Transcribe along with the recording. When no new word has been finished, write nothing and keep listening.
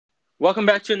Welcome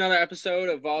back to another episode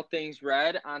of All Things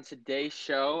Red. On today's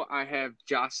show, I have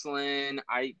Jocelyn.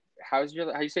 How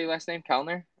you say your last name?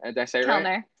 Kellner? Did I say it right?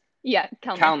 Kellner. Yeah,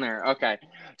 Kellner. Kellner. Okay.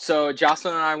 So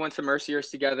Jocelyn and I went to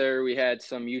Mercyhurst together. We had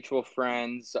some mutual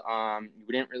friends.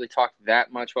 We didn't really talk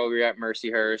that much while we were at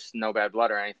Mercyhurst. No bad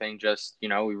blood or anything. Just we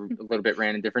were a little bit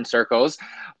ran in different circles.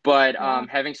 But Yeah.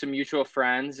 having some mutual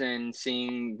friends and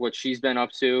seeing what she's been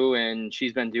up to and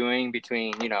she's been doing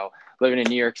between living in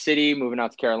New York City, moving out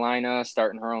to Carolina,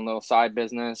 starting her own little side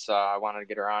business. I wanted to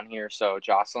get her on here. So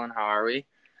Jocelyn, how are we?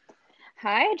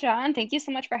 Hi, John. Thank you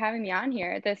so much for having me on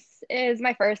here. This is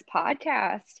my first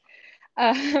podcast.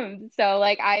 So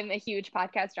I'm a huge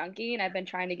podcast junkie and I've been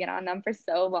trying to get on them for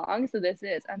so long. So this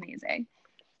is amazing.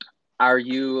 Are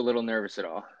you a little nervous at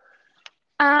all?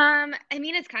 I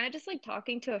mean, it's kind of just like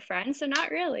talking to a friend, so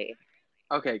not really.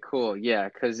 Okay, cool. Yeah,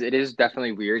 because it is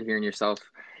definitely weird hearing yourself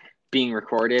being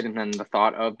recorded and then the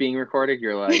thought of being recorded,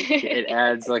 you're like, it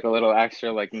adds like a little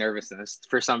extra like nervousness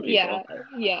for some Yeah, people.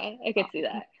 yeah, I could see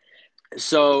that.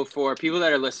 So for people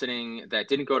that are listening that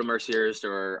didn't go to Mercyhurst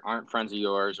or aren't friends of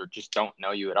yours or just don't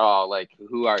know you at all, like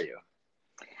who are you?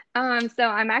 So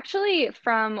I'm actually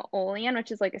from Olean,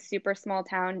 which is like a super small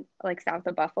town like south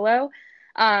of Buffalo.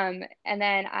 And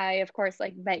then I, of course,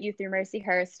 like met you through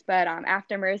Mercyhurst, but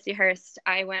after Mercyhurst,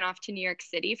 I went off to New York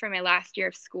City for my last year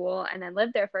of school and then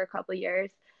lived there for a couple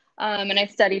years. And I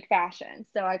studied fashion.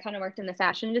 So I kind of worked in the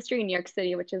fashion industry in New York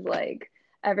City, which is like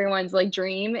everyone's like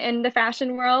dream in the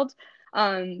fashion world.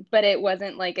 But it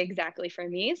wasn't like exactly for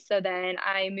me. So then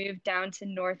I moved down to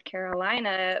North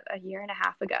Carolina a year and a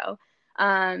half ago.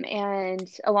 And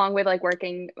along with like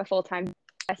working a full time,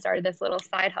 I started this little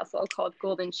side hustle called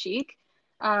Golden Chic.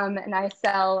 And I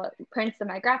sell prints of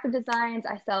my graphic designs.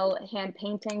 I sell hand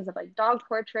paintings of like dog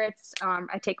portraits.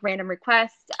 I take random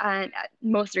requests. And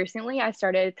most recently, I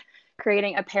started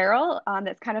creating apparel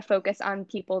that's kind of focused on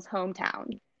people's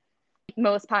hometown.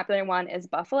 Most popular one is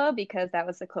Buffalo because that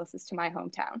was the closest to my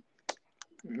hometown.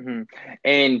 Hmm.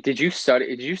 And did you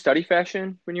study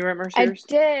fashion when you were at I Mercyhurst?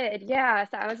 did, yeah.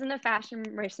 So I was in the fashion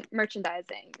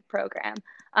merchandising program.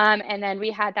 And then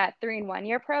we had that 3-in-1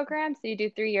 year program. So you do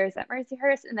 3 years at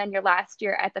Mercyhurst and then your last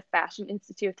year at the Fashion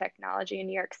Institute of Technology in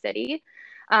New York City.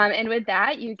 And with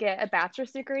that, you get a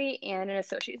bachelor's degree and an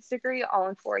associate's degree all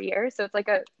in 4 years. So it's like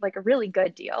a really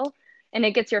good deal. And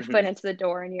it gets your foot into the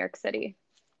door in New York City.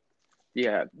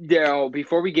 Yeah. Now,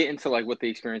 before we get into like what the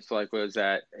experience like was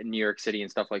at New York City and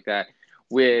stuff like that,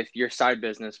 with your side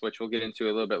business, which we'll get into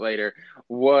a little bit later,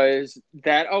 was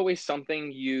that always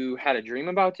something you had a dream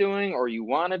about doing or you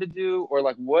wanted to do? Or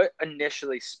like what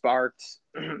initially sparked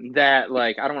that,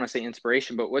 like, I don't want to say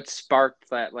inspiration, but what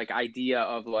sparked that like idea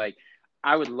of like,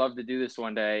 I would love to do this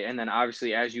one day. And then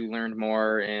obviously as you learned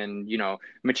more and,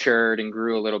 matured and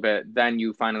grew a little bit, then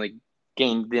you finally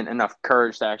gained enough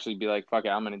courage to actually be like, fuck it,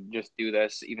 I'm gonna just do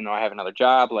this, even though I have another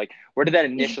job. Like, where did that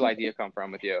initial idea come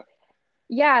from with you?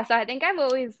 Yeah, so I think I've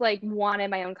always like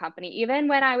wanted my own company. Even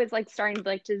when I was like starting to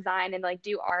like design and like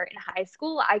do art in high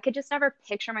school, I could just never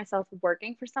picture myself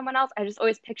working for someone else. I just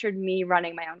always pictured me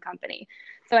running my own company.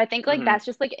 So I think like Hmm. that's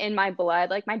just like in my blood.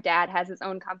 Like my dad has his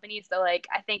own company, so like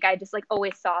I think I just like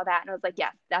always saw that and I was like,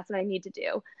 yes, that's what I need to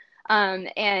do.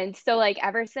 And so like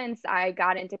ever since I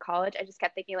got into college, I just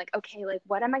kept thinking like, okay, like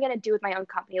what am I gonna do with my own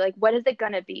company? Like what is it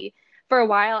gonna be? For a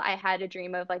while I had a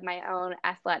dream of like my own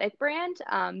athletic brand,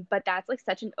 but that's like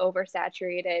such an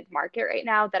oversaturated market right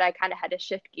now that I kind of had to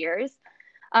shift gears.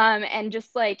 And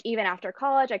just like even after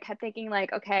college, I kept thinking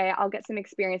like, okay, I'll get some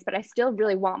experience, but I still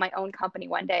really want my own company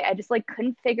one day. I just like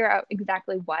couldn't figure out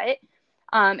exactly what.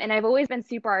 And I've always been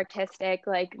super artistic,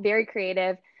 like very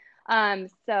creative.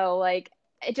 So like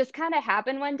it just kind of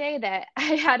happened one day that I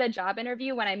had a job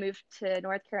interview when I moved to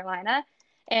North Carolina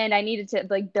and I needed to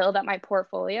like build up my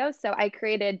portfolio. So I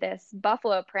created this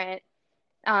buffalo print.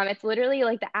 It's literally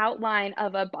like the outline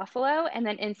of a buffalo, and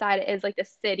then inside it is like the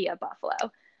city of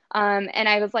Buffalo. And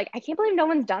I was like, I can't believe no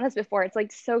one's done this before. It's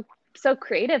like so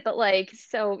creative, but like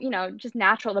so just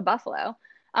natural to Buffalo.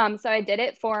 So I did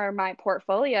it for my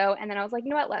portfolio, and then I was like, you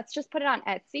know what? Let's just put it on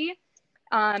Etsy.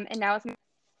 And now it's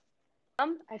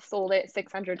I've sold it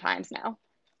 600 times now.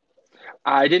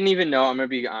 I didn't even know, I'm gonna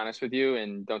be honest with you,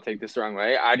 and don't take this the wrong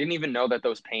way. I didn't even know that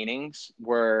those paintings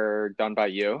were done by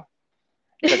you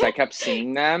because I kept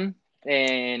seeing them.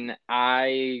 And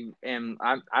I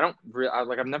don't really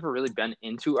like, I've never really been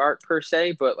into art per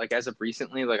se, but like as of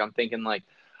recently, like I'm thinking like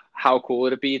how cool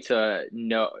would it be to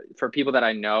know for people that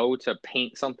I know to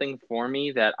paint something for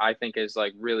me that I think is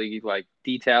like really like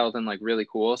detailed and like really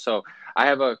cool. So I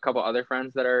have a couple other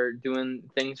friends that are doing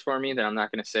things for me that I'm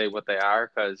not going to say what they are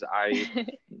because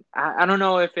I don't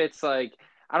know if it's like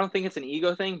I don't think it's an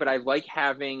ego thing, but I like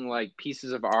having like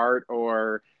pieces of art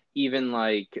or even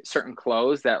like certain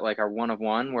clothes that like are one of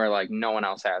one where like no one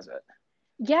else has it.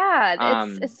 Yeah, it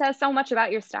Um, says so much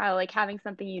about your style, like having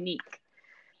something unique.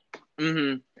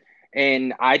 hmm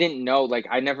And I didn't know, like,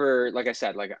 I never, like I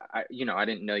said, like, I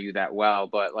didn't know you that well,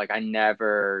 but like, I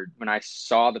never, when I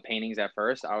saw the paintings at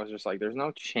first, I was just like, there's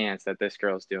no chance that this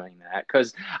girl's doing that.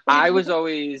 Cause I was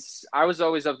always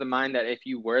of the mind that if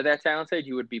you were that talented,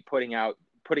 you would be putting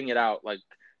it out, like,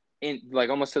 in, like,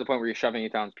 almost to the point where you're shoving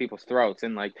it down people's throats.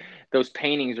 And like, those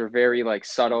paintings are very, like,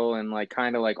 subtle and like,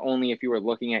 kind of like only if you were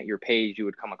looking at your page, you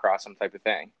would come across some type of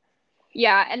thing.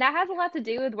 Yeah, and that has a lot to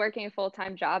do with working a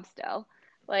full-time job still.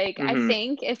 Like, I Mm-hmm.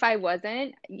 think if I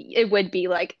wasn't, it would be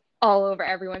like all over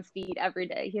everyone's feed every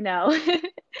day, you know?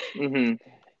 Mm-hmm.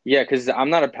 Yeah, because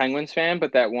I'm not a Penguins fan,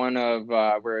 but that one of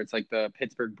where it's like the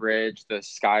Pittsburgh Bridge, the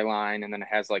skyline, and then it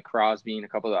has like Crosby and a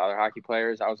couple of the other hockey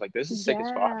players. I was like, this is sick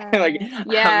as fuck. Like,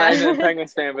 Yeah. I'm not even a Yeah.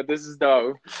 Penguins fan, but this is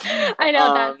dope. I know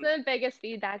that's Um, the biggest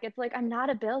feedback. It's like I'm not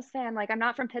a Bills fan, like I'm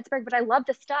not from Pittsburgh, but I love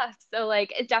the stuff. So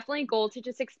like it's definitely a goal to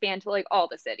just expand to like all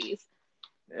the cities.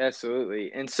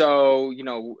 Absolutely. And so,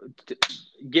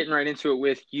 getting right into it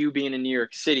with you being in New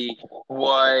York City,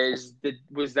 was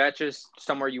that just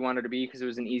somewhere you wanted to be because it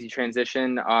was an easy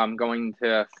transition, going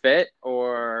to fit,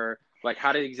 or like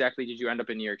how did you end up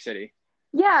in New York City?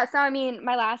 Yeah, so I mean,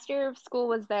 my last year of school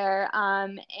was there,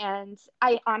 and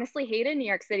I honestly hated New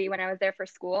York City when I was there for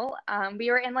school. We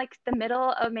were in like the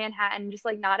middle of Manhattan, just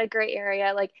like not a great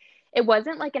area. Like it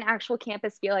wasn't like an actual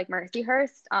campus feel like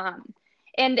Mercyhurst.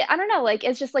 And I don't know, like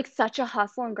it's just like such a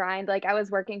hustle and grind. Like I was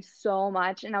working so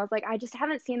much, and I was like, I just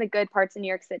haven't seen the good parts of New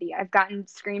York City. I've gotten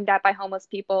screamed at by homeless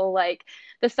people. Like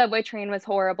the subway train was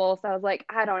horrible, so I was like,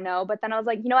 I don't know. But then I was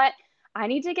like, you know what? I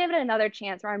need to give it another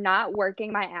chance where I'm not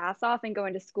working my ass off and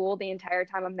going to school the entire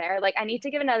time I'm there. Like I need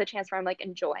to give it another chance where I'm like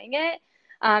enjoying it.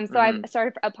 So I Mm-hmm.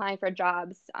 started applying for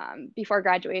jobs before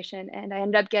graduation, and I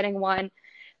ended up getting one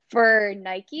for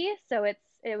Nike. So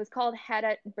it was called Head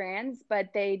at Brands, but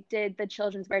they did the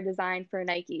children's wear design for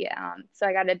Nike. So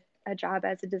I got a job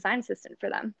as a design assistant for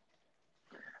them.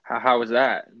 How was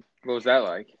that? What was that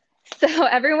like? So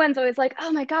everyone's always like,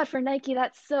 "Oh my God, for Nike,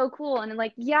 that's so cool." And I'm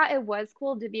like, yeah, it was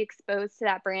cool to be exposed to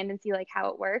that brand and see like how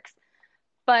it works.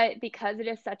 But because it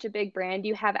is such a big brand,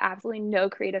 you have absolutely no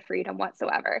creative freedom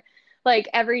whatsoever. Like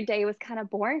every day was kind of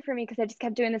boring for me because I just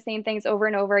kept doing the same things over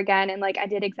and over again, and like I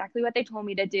did exactly what they told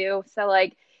me to do. So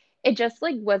like it just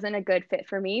like wasn't a good fit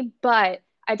for me, but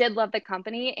I did love the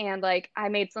company, and like I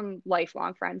made some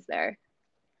lifelong friends there.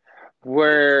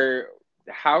 Where,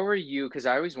 how are you? Because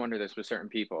I always wonder this with certain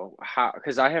people. How?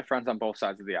 Because I have friends on both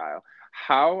sides of the aisle.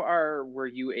 Were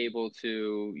you able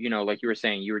to, like you were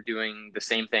saying, you were doing the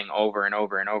same thing over and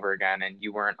over and over again, and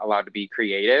you weren't allowed to be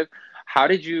creative. How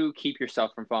did you keep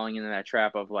yourself from falling into that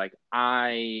trap of like,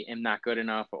 I am not good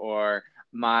enough, or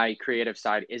my creative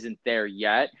side isn't there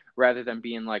yet, rather than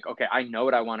being like, okay, I know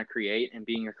what I want to create, and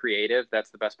being a creative, that's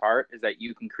the best part, is that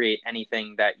you can create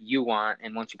anything that you want,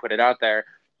 and once you put it out there,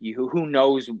 you who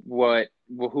knows who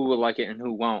will like it and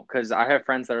who won't. Because I have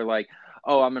friends that are like,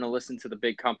 oh, I'm going to listen to the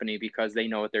big company because they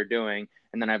know what they're doing,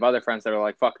 and then I have other friends that are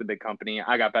like, fuck the big company,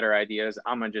 I got better ideas,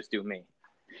 I'm going to just do me.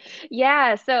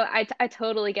 Yeah, so I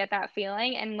totally get that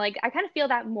feeling. And like I kind of feel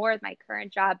that more with my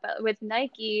current job, but with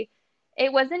Nike,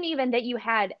 it wasn't even that you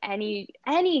had any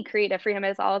creative freedom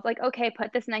at all. It's like, okay,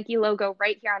 put this Nike logo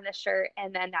right here on this shirt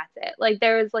and then that's it. Like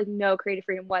there was like no creative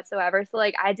freedom whatsoever. So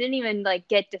like I didn't even like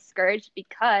get discouraged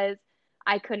because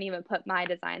I couldn't even put my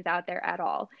designs out there at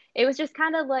all. It was just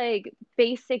kind of like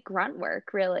basic grunt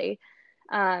work, really.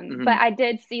 But Hmm. I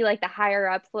did see like the higher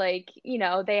ups, like,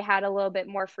 they had a little bit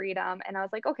more freedom. And I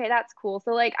was like, okay, that's cool.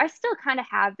 So, like, I still kind of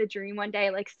have the dream one day,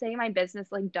 like, say my business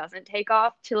like doesn't take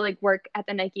off to like work at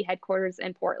the Nike headquarters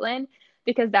in Portland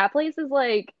because that place is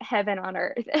like heaven on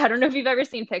earth. I don't know if you've ever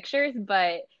seen pictures,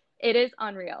 but it is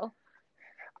unreal.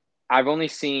 I've only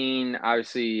seen,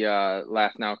 obviously,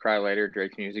 Laugh Now Cry Later,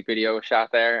 Drake's music video was shot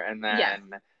there, and Yes.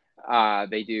 then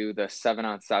they do the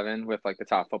 7-on-7 with like the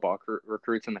top football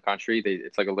recruits in the country.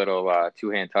 It's like a little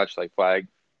two-hand touch like flag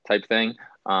type thing.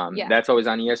 Yeah. That's always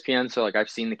on ESPN, so like I've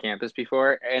seen the campus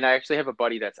before, and I actually have a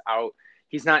buddy that's out.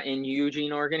 He's not in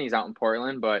Eugene, Oregon. He's out in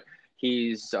Portland, but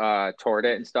he's toured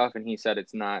it and stuff, and he said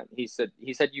it's not. He said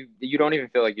you don't even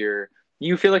feel like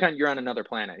you feel like you're on another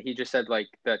planet. He just said like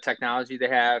the technology they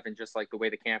have and just like the way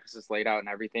the campus is laid out and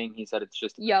everything. He said it's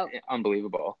just Yep.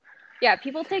 unbelievable. Yeah.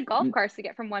 People take golf carts to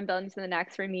get from one building to the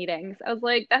next for meetings. I was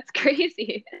like, that's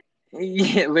crazy.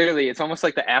 Yeah, literally, it's almost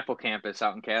like the Apple campus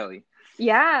out in Cali.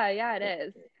 Yeah. Yeah, it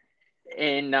is.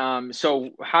 And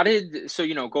so how did so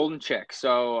Golden Chick,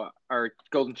 so or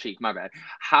Golden Cheek, my bad.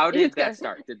 How did It's that good.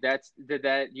 start? Did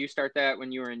that you start that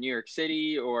when you were in New York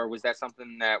City, or was that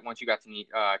something that once you got to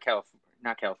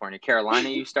not California, Carolina,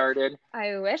 you started?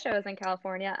 I wish I was in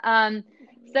California.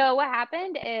 So what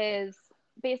happened is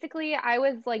basically I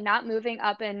was like not moving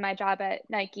up in my job at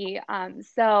Nike.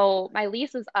 So my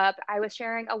lease was up. I was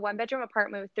sharing a one bedroom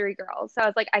apartment with three girls. So I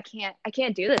was like, I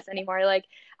can't do this anymore. Like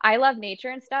I love nature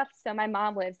and stuff. So my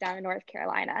mom lives down in North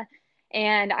Carolina.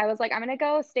 And I was like, I'm gonna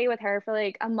go stay with her for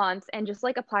like a month and just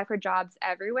like apply for jobs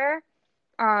everywhere.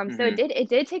 So it Mm-hmm.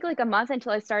 did take like a month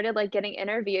until I started like getting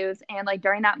interviews. And like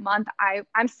during that month,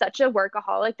 I'm such a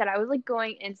workaholic that I was like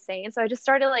going insane. So I just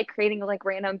started like creating like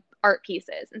random art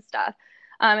pieces and stuff.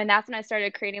 And that's when I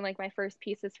started creating like my first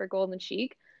pieces for Golden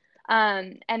Chic.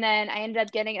 And then I ended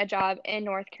up getting a job in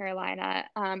North Carolina.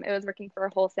 It was working for a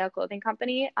wholesale clothing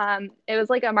company. It was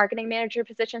like a marketing manager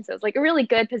position. So it was like a really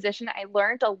good position. I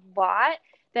learned a lot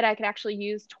that I could actually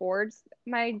use towards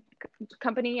my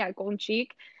company at Golden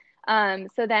Cheek.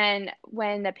 So then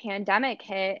when the pandemic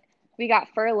hit, we got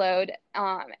furloughed,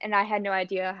 and I had no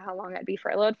idea how long I'd be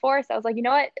furloughed for. So I was like, you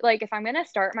know what? Like, if I'm gonna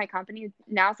start my company,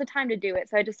 now's the time to do it.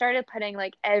 So I just started putting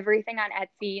like everything on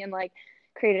Etsy and like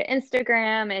created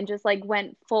Instagram and just like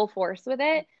went full force with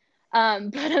it.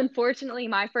 But unfortunately,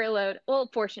 my furlough, well,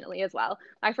 fortunately as well,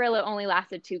 my furlough only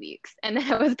lasted 2 weeks, and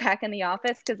then I was back in the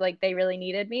office because like they really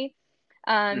needed me.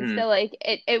 Mm-hmm. So like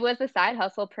it was a side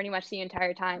hustle pretty much the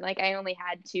entire time. Like I only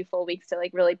had 2 full weeks to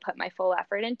like really put my full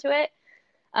effort into it.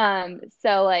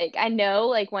 So like I know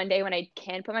like one day when I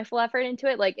can put my full effort into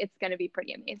it, like it's gonna be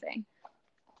pretty amazing.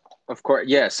 Of course,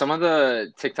 yeah. Some of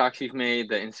the TikToks you've made,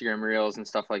 the Instagram Reels and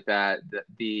stuff like that.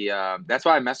 That's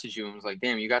why I messaged you and was like,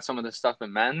 "Damn, you got some of this stuff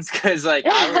in men's?" Because like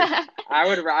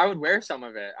I would wear some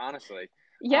of it honestly.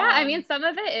 Yeah, I mean Um, some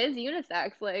of it is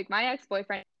unisex. Like my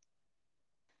ex-boyfriend.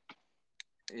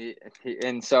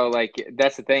 and so like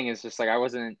that's the thing is just like I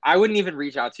wouldn't even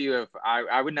reach out to you if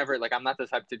I would never like I'm not the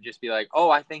type to just be like, oh,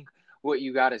 I think what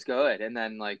you got is good, and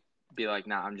then like be like,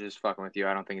 nah, I'm just fucking with you,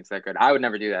 I don't think it's that good. I would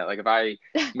never do that. Like if I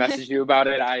message you about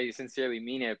it, I sincerely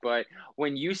mean it. But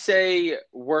when you say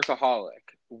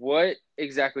workaholic, what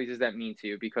exactly does that mean to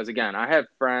you? Because again, I have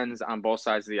friends on both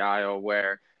sides of the aisle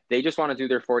where they just want to do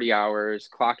their 40 hours,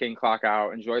 clock in, clock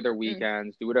out, enjoy their Mm,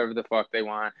 weekends, do whatever the fuck they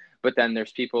want. But then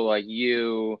there's people like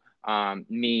you,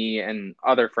 me, and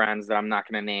other friends that I'm not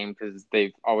going to name because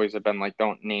they've always have been like,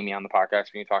 don't name me on the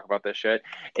podcast when you talk about this shit.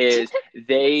 Is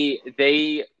they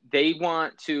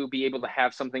want to be able to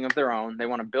have something of their own. They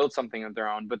want to build something of their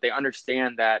own, but they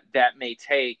understand that that may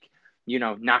take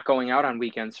not going out on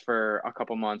weekends for a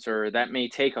couple months, or that may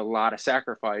take a lot of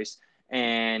sacrifice.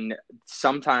 And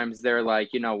sometimes they're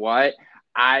like, you know what?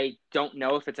 I don't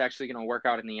know if it's actually going to work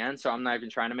out in the end. So I'm not even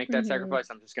trying to make that mhm. sacrifice.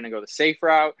 I'm just going to go the safe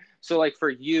route. So, like, for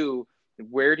you,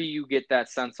 where do you get that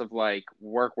sense of like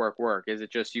work, work, work? Is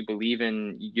it just you believe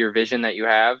in your vision that you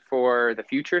have for the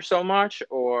future so much,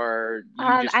 or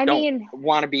you just I don't mean,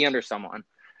 want to be under someone?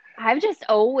 I've just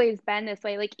always been this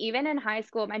way. Like even in high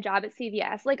school, my job at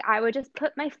CVS, like I would just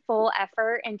put my full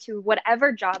effort into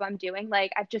whatever job I'm doing.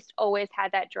 Like I've just always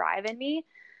had that drive in me.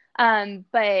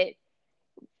 But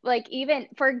like even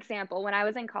for example, when I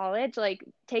was in college, like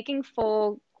taking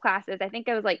full classes, I think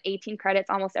it was like 18 credits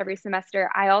almost every semester.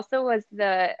 I also was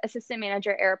the assistant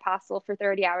manager air apostle for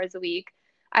 30 hours a week.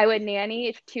 I would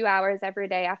nanny 2 hours every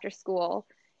day after school.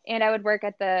 And I would work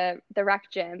at the rec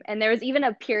gym. And there was even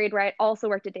a period where I also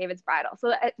worked at David's Bridal.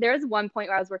 So there was one point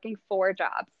where I was working 4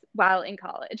 jobs while in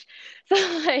college. So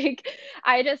like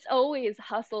I just always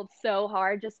hustled so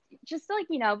hard, just like,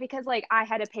 because like I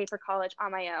had to pay for college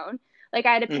on my own. Like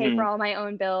I had to pay for Mm-hmm. all my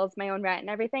own bills, my own rent and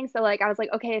everything. So like I was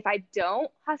like, okay, if I don't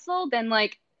hustle, then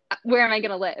like where am I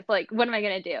gonna live? Like what am I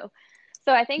gonna do?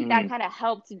 So I think that Mm-hmm. kind of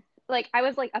helped. Like I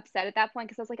was like upset at that point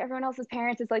because I was like, everyone else's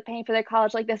parents is like paying for their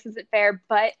college, like this isn't fair.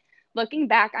 But looking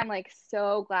back, I'm like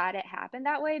so glad it happened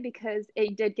that way because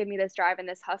it did give me this drive and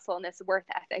this hustle and this worth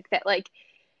ethic that like,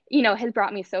 has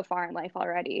brought me so far in life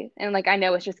already. And like I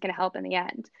know it's just gonna help in the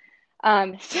end.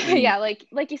 So Mm-hmm. yeah, like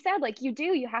you said, like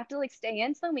you have to like stay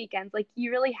in some weekends. Like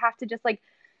you really have to just like,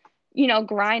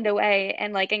 grind away.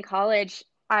 And like in college,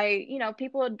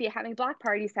 people would be having block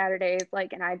party Saturdays,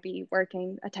 like, and I'd be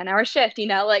working a 10-hour shift,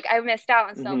 like I missed out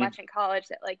on so Mm-hmm. much in college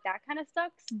that like that kind of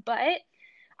sucks. But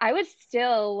I would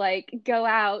still like go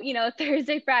out,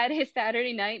 Thursday, Friday,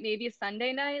 Saturday night, maybe a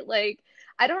Sunday night. Like,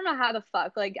 I don't know how the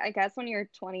fuck, like, I guess when you're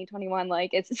 20, 21,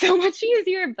 like it's so much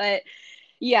easier, but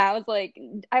yeah, I was like,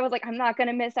 I'm not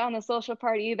gonna miss out on the social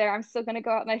party either. I'm still gonna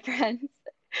go out with my friends.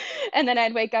 And then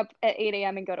I'd wake up at 8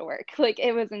 a.m. and go to work. Like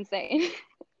it was insane.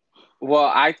 Well,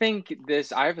 I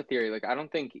have a theory. Like, I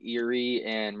don't think Erie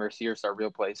and Mercyhurst are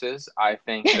real places. I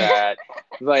think that,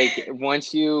 like,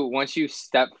 once you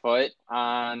step foot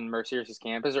on Mercyhurst's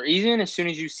campus, or even as soon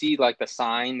as you see like the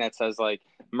sign that says like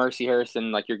Mercyhurst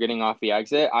and like you're getting off the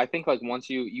exit, I think like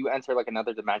once you enter like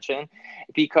another dimension,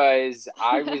 because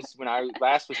when I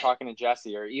last was talking to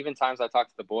Jesse, or even times I talk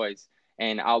to the boys,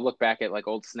 and I'll look back at like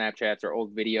old Snapchats or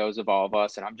old videos of all of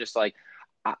us, and I'm just like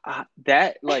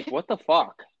that, like, what the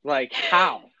fuck? Like,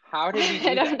 how did we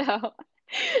I do don't that? know.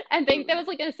 I think that was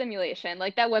like a simulation.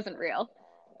 Like that wasn't real.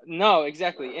 No,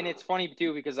 exactly. And it's funny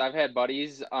too because I've had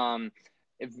buddies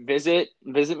visit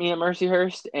me at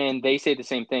Mercyhurst, and they say the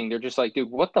same thing. They're just like, dude,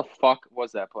 what the fuck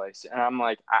was that place? And I'm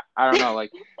like, I don't know.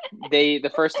 Like,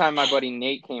 the first time my buddy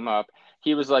Nate came up,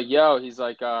 he was like, yo, he's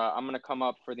like, I'm gonna come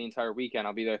up for the entire weekend.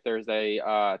 I'll be there Thursday,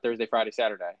 Friday,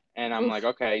 Saturday. And I'm like,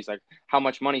 Oof. okay. He's like, how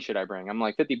much money should I bring? I'm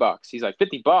like, $50. He's like,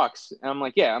 $50? And I'm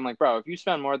like, yeah. I'm like, bro, if you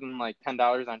spend more than like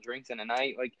 $10 on drinks in a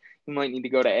night, like you might need to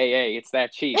go to AA. It's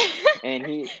that cheap.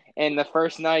 And the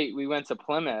first night we went to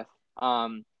Plymouth.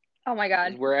 Oh my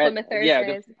God. We're at Plymouth yeah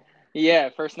the Thursdays. yeah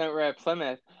first night we're at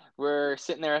Plymouth. We're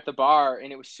sitting there at the bar,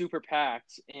 and it was super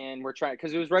packed, and we're trying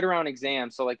because it was right around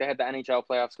exams, so like they had the NHL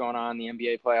playoffs going on, the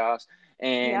NBA playoffs,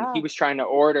 and Yeah. he was trying to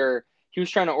order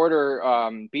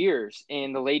beers,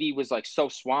 and the lady was like so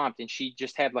swamped, and she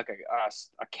just had like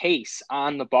a case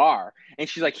on the bar, and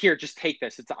she's like, here, just take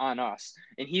this, it's on us.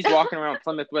 And he's walking around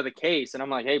Plymouth with a case, and I'm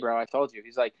like, hey bro, I told you.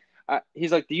 He's like,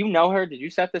 do you know her, did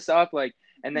you set this up? Like,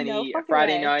 and then No he fucking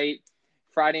Friday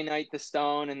way. night, the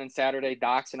Stone, and then Saturday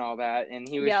Docs and all that. And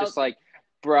he was Yep. just like,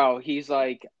 bro, he's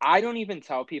like, I don't even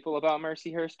tell people about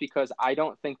Mercyhurst because I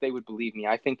don't think they would believe me.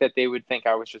 I think that they would think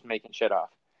I was just making shit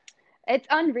up. It's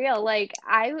unreal. Like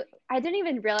I didn't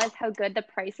even realize how good the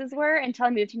prices were until I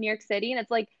moved to New York City, and it's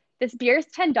like this beer is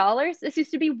 $10. This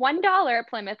used to be $1 at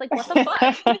Plymouth. Like what the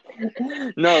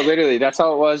fuck? No, literally, that's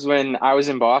how it was when I was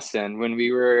in Boston. When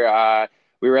we were at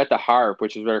the Harp,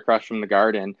 which is right across from the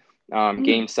Garden, Mhm.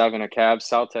 Game 7 of Cavs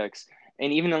Celtics,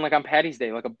 and even then, like on Patty's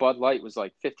Day, like a Bud Light was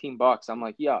like $15. I'm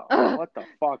like, yo, Ugh, what the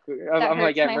fuck? that I'm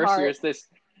like, hurts at my heart. Mercier's this.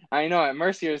 I know at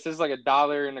Mercier's this is like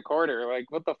 $1.25. Like,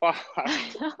 what the fuck?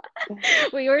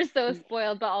 We were so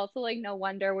spoiled, but also like no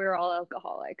wonder we were all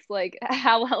alcoholics. Like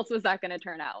how else was that going to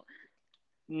turn out?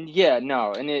 Yeah,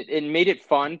 no, and it made it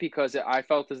fun because I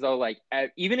felt as though like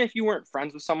even if you weren't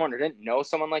friends with someone or didn't know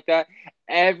someone like that,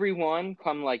 everyone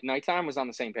come like nighttime was on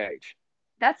the same page.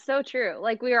 That's so true.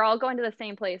 Like we were all going to the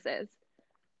same places.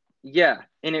 Yeah,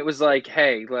 and it was like,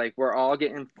 hey, like we're all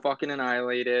getting fucking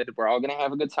annihilated. We're all gonna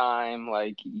have a good time.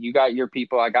 Like you got your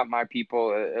people, I got my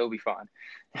people. It'll be fun.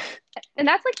 And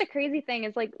that's like the crazy thing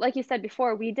is like you said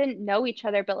before, we didn't know each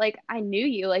other, but like I knew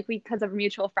you like we because of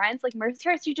mutual friends. Like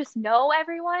Mercedes, you just know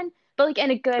everyone, but like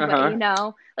in a good Uh way,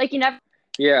 huh. Like you never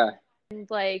Yeah.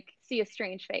 like see a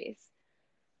strange face.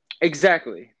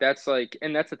 Exactly. That's like,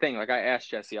 and that's the thing. Like, I asked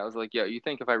Jesse, I was like, yo, you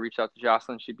think if I reached out to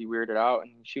Jocelyn, she'd be weirded out?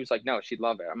 And she was like, no, she'd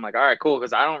love it. I'm like, all right, cool.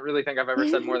 Cause I don't really think I've ever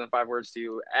said more than 5 words to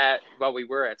you while we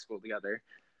were at school together.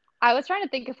 I was trying to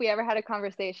think if we ever had a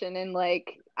conversation and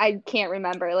like I can't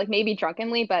remember, like maybe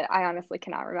drunkenly, but I honestly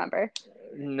cannot remember.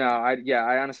 No,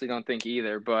 I honestly don't think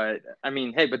either. But I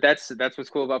mean, hey, but that's what's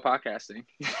cool about podcasting,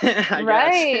 I guess.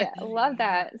 Right. Love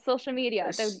that. Social media,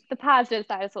 the positive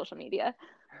side of social media.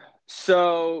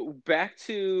 So back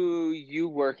to you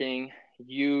working,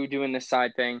 you doing this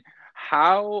side thing.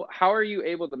 How are you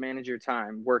able to manage your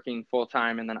time working full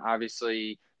time and then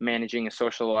obviously managing a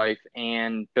social life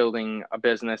and building a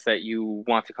business that you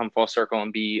want to come full circle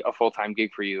and be a full-time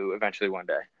gig for you eventually one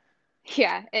day?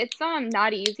 Yeah, it's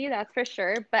not easy, that's for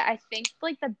sure, but I think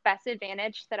like the best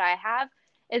advantage that I have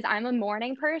is I'm a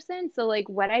morning person, so like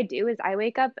what I do is I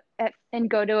wake up and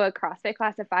go to a CrossFit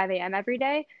class at 5 a.m. every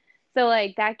day. So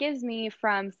like that gives me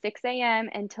from 6 a.m.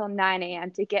 until 9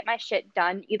 a.m. to get my shit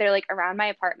done either like around my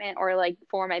apartment or like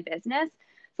for my business.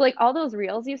 So like all those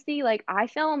reels you see, like I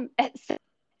film at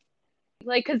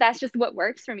like because that's just what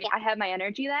works for me. I have my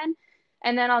energy then.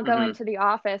 And then I'll go Hmm. into the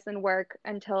office and work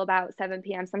until about 7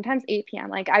 p.m., sometimes 8 p.m.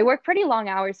 Like I work pretty long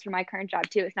hours for my current job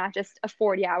too. It's not just a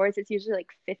 40 hours, it's usually like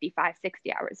 55,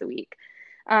 60 hours a week.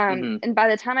 Hmm. And by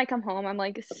the time I come home, I'm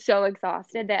like so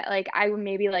exhausted that like I would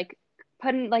maybe like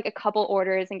put in like a couple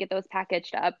orders and get those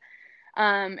packaged up.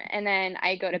 And then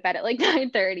I go to bed at like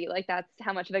 9:30. Like that's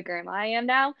how much of a grandma I am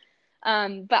now.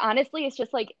 But honestly, it's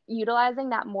just like utilizing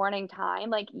that morning time.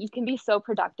 Like you can be so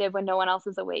productive when no one else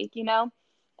is awake.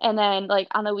 And then like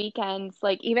on the weekends,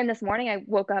 like even this morning, I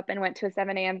woke up and went to a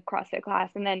 7 a.m. CrossFit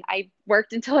class, and then I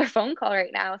worked until our phone call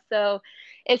right now. So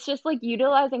it's just like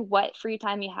utilizing what free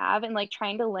time you have and like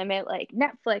trying to limit like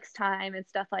Netflix time and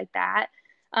stuff like that.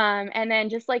 And then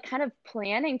just like kind of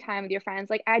planning time with your friends.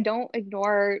 Like I don't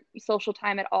ignore social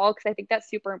time at all because I think that's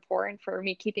super important for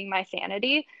me keeping my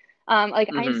sanity. Like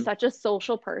I'm Hmm. such a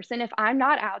social person. If I'm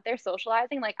not out there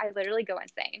socializing, like I literally go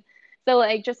insane. So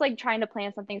like just like trying to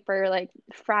plan something for like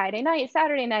Friday night,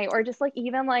 Saturday night, or just like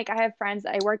even like I have friends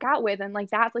that I work out with and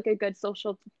like that's like a good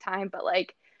social time, but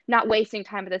like not wasting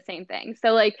time with the same thing.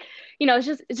 So like,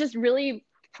 it's just really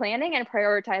planning and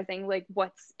prioritizing like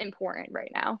what's important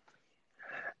right now.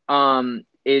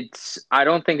 I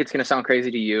don't think it's gonna sound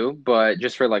crazy to you, but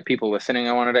just for like people listening,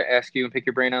 I wanted to ask you and pick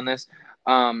your brain on this.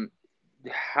 Um,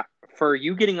 for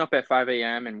you getting up at 5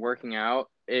 a.m. and working out,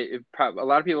 a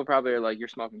lot of people probably are like, "You're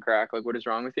smoking crack. Like, what is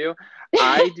wrong with you?"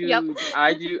 Yep.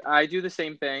 I do the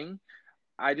same thing.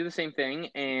 I do the same thing,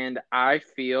 and I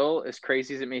feel as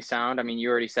crazy as it may sound. I mean, you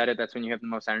already said it. That's when you have the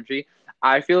most energy.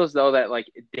 I feel as though that like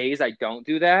days I don't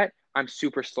do that, I'm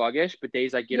super sluggish. But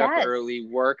days I get up Yes. early,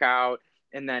 work out,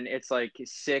 and then it's like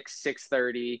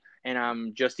 6:30, and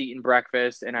I'm just eating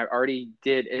breakfast, and I already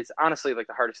did. It's honestly like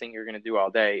the hardest thing you're gonna do all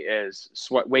day is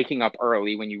waking up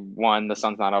early when the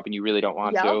sun's not up and you really don't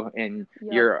want Yep. to, and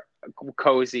Yep. you're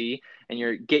cozy and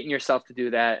you're getting yourself to do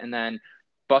that, and then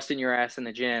busting your ass in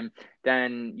the gym,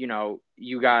 then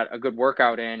you got a good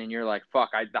workout in and you're like, fuck,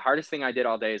 the hardest thing I did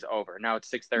all day is over. Now it's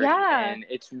 6:30, Yeah. and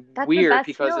it's That's the weird best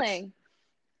because it's feeling.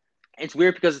 it's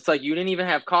weird because it's like you didn't even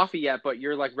have coffee yet, but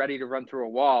you're like ready to run through a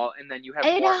wall, and then you have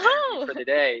I more energy know. for the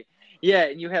day. Yeah,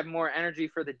 and you have more energy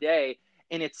for the day,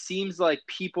 and it seems like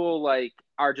people like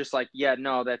are just like, yeah,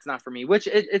 no, that's not for me, which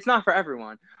it's not for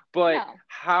everyone. But No.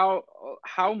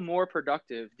 how more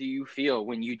productive do you feel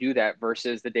when you do that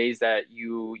versus the days that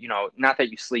not that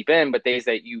you sleep in, but days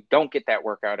that you don't get that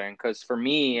workout in? Because for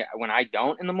me, when I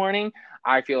don't in the morning,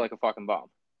 I feel like a fucking bum.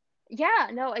 Yeah,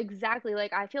 no, exactly.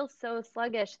 Like I feel so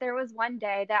sluggish. There was one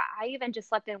day that I even just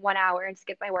slept in 1 hour and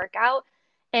skipped my workout,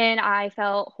 and I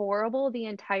felt horrible the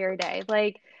entire day.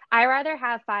 Like I rather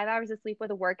have 5 hours of sleep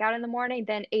with a workout in the morning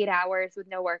than 8 hours with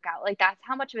no workout. Like that's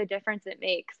how much of a difference it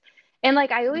makes. And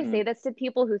like I always Hmm. say this to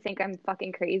people who think I'm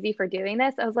fucking crazy for doing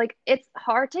this. I was like, it's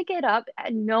hard to get up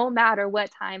no matter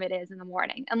what time it is in the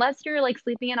morning. Unless you're like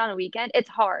sleeping in on a weekend, it's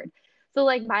hard. So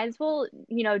like might as well,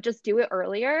 just do it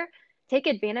earlier, take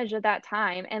advantage of that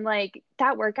time, and like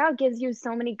that workout gives you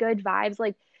so many good vibes.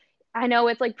 Like I know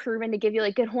it's like proven to give you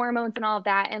like good hormones and all of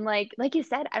that, and like you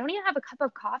said, I don't even have a cup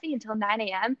of coffee until 9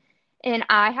 a.m. and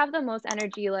I have the most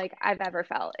energy like I've ever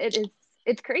felt.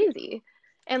 It's crazy.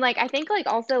 And like I think like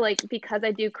also like because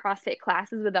I do CrossFit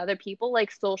classes with other people,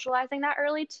 like socializing that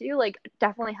early too like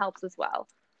definitely helps as well.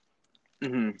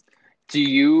 Hmm. Do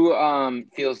you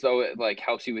feel as though it like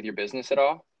helps you with your business at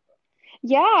all?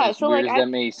 Yeah, As so weird like as I've that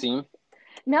may seem.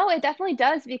 No, it definitely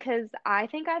does because I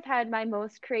think I've had my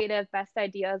most creative, best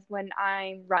ideas when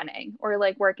I'm running or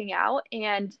like working out.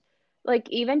 And like,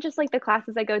 even just like the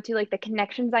classes I go to, like the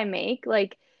connections I make,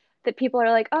 like that people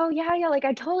are like, oh, yeah, yeah, like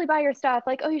I totally buy your stuff.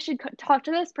 Like, oh, you should talk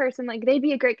to this person. Like, they'd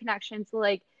be a great connection. So,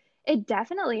 like, it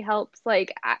definitely helps.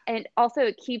 Like, and also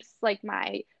it keeps like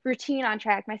my routine on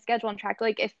track, my schedule on track.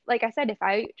 Like, like I said, if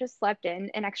I just slept in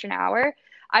an extra hour,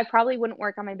 I probably wouldn't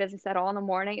work on my business at all in the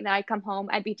morning. And then I'd come home,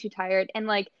 I'd be too tired. And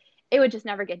like, it would just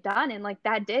never get done. And like,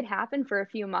 that did happen for a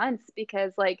few months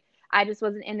because like, I just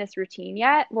wasn't in this routine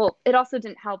yet. Well, it also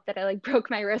didn't help that I like broke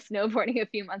my wrist snowboarding a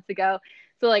few months ago.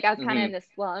 So like, I was kind of in Hmm. this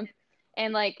slump.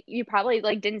 And like, you probably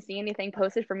like didn't see anything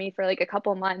posted for me for like a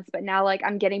couple months, but now like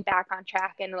I'm getting back on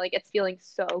track and like it's feeling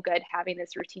so good having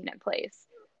this routine in place.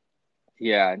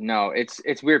 Yeah, no, it's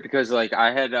weird because like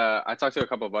I talked to a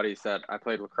couple of buddies that I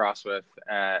played lacrosse with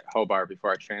at Hobart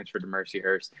before I transferred to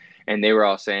Mercyhurst, and they were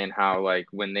all saying how like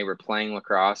when they were playing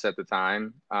lacrosse at the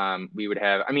time, we would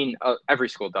have, I mean, every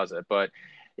school does it, but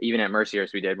even at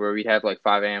Mercyhurst we did, where we'd have like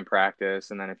 5 a.m.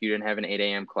 practice, and then if you didn't have an 8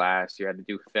 a.m. class, you had to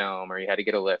do film or you had to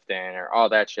get a lift in or all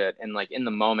that shit. And like in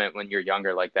the moment when you're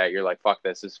younger like that, you're like, fuck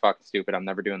this is fucking stupid. I'm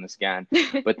never doing this again.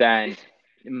 But then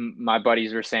my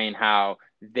buddies were saying how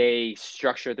they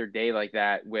structure their day like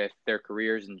that with their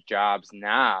careers and jobs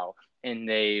now, and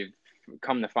they've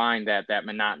come to find that that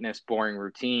monotonous boring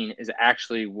routine is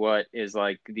actually what is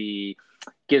like the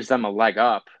gives them a leg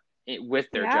up with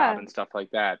their job Yeah. and stuff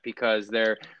like that, because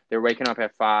they're waking up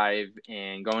at 5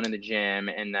 and going to the gym,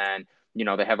 and then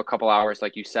they have a couple hours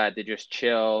like you said to just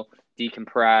chill,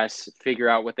 decompress, figure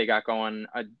out what they got going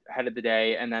ahead of the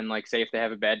day, and then like say if they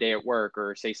have a bad day at work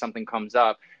or say something comes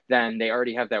up, then they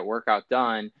already have that workout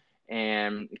done.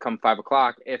 And come 5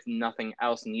 o'clock, if nothing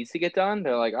else needs to get done,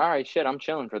 they're like, all right, shit, I'm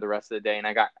chilling for the rest of the day and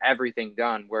I got everything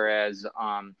done. Whereas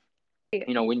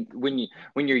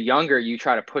when you're younger, you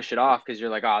try to push it off because you're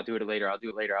like, oh, I'll do it later, I'll do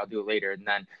it later, I'll do it later, and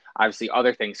then obviously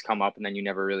other things come up, and then you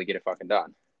never really get it fucking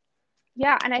done.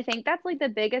 Yeah, and I think that's like the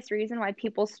biggest reason why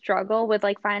people struggle with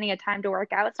like finding a time to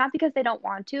work out. It's not because they don't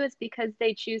want to, it's because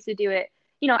they choose to do it,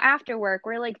 after work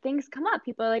where like things come up.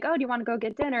 People are like, "Oh, do you want to go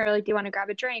get dinner?" Or like, "Do you want to grab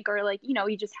a drink?" Or like,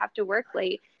 you just have to work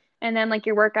late. And then like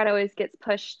your workout always gets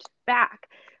pushed back.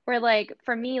 Where like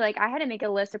for me, like I had to make a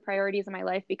list of priorities in my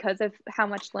life because of how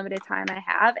much limited time I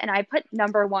have, and I put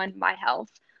number one my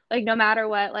health. Like no matter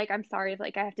what, like I'm sorry if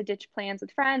like I have to ditch plans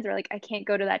with friends or like I can't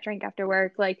go to that drink after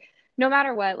work, like no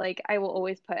matter what, like I will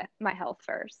always put my health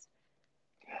first.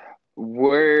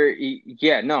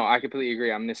 Yeah, no, I completely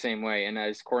agree. I'm the same way. And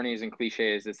as corny and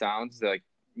cliche as it sounds, like,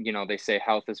 they say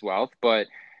health is wealth, but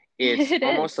it's It is.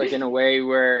 almost like in a way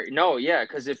where no, yeah,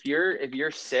 because if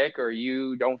you're sick or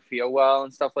you don't feel well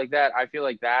and stuff like that, I feel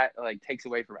like that like takes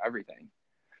away from everything.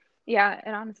 Yeah,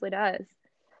 it honestly does.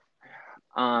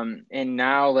 And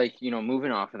now like,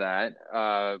 moving off of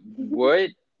that, what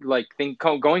like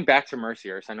going back to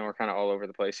Mercyhurst, I know we're kind of all over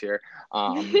the place here.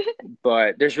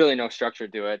 But there's really no structure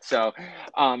to it. So,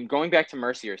 going back to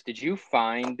Mercyhurst, did you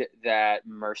find that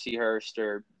Mercyhurst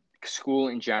or school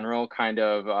in general kind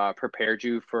of prepared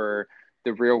you for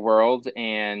the real world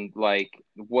and like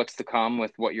what's to come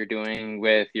with what you're doing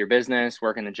with your business,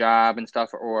 working a job and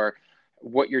stuff, or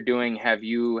what you're doing have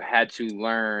you had to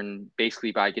learn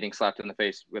basically by getting slapped in the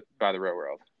face by the real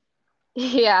world?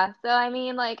 Yeah, so I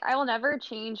mean, like, I will never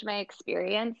change my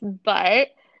experience, but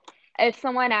if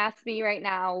someone asked me right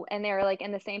now and they're like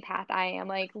in the same path I am,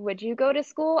 like, would you go to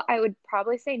school? I would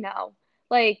probably say no.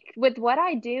 Like, with what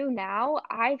I do now,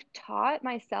 I've taught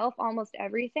myself almost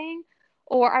everything,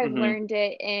 or I've Mm-hmm. learned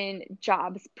it in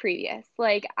jobs previous.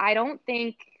 Like, I don't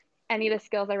think any of the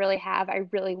skills I really have, I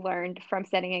really learned from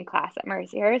sitting in class at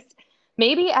Mercyhurst.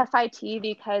 Maybe FIT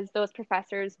because those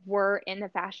professors were in the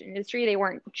fashion industry. They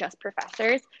weren't just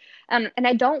professors. And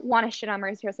I don't want to shit on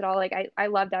Mercyhurst at all. Like I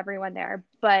loved everyone there,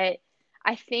 but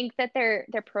I think that their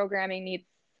programming needs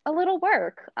a little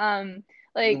work. Like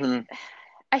Mm-hmm.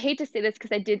 I hate to say this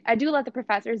because I do love the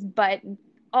professors, but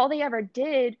all they ever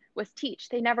did was teach.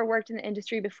 They never worked in the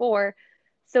industry before,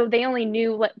 so they only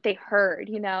knew what they heard.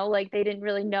 Like they didn't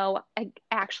really know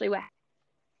actually what.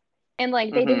 And like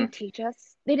Mm-hmm. they didn't teach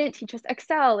us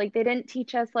Excel, like they didn't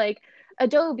teach us like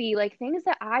Adobe, like things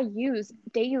that I use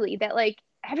daily that like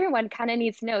everyone kind of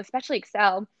needs to know, especially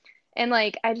Excel. And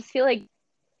like I just feel like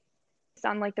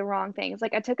on like the wrong things.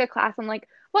 Like I took a class on like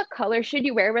what color should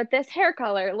you wear with this hair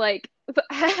color? Like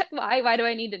why do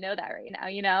I need to know that right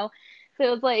now? So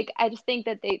it was like I just think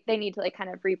that they need to like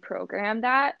kind of reprogram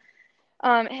that.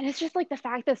 And it's just like the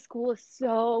fact that school is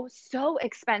so, so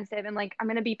expensive and like I'm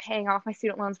gonna be paying off my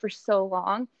student loans for so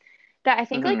long that I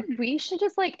think like Mm-hmm. we should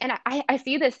just like, and I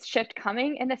see this shift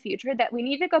coming in the future that we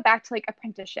need to go back to like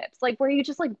apprenticeships, like where you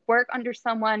just like work under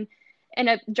someone in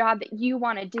a job that you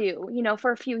want to do,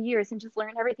 for a few years and just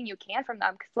learn everything you can from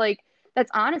them. Cause like that's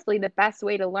honestly the best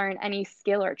way to learn any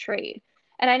skill or trade.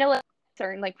 And I know like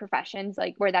certain like professions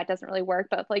like where that doesn't really work,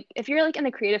 but like if you're like in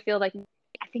the creative field, like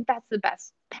I think that's the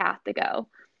best path to go.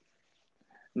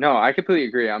 No, I completely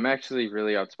agree. I'm actually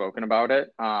really outspoken about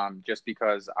it, just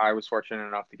because I was fortunate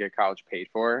enough to get college paid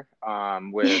for,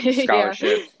 with Yeah.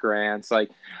 scholarships, grants,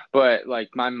 like, but like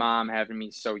my mom having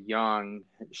me so young,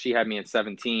 she had me at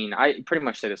 17. I pretty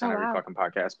much say this on Oh every wow. fucking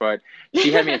podcast, but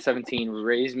she had me at 17,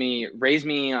 raised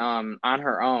me, on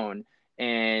her own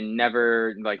and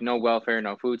never like no welfare,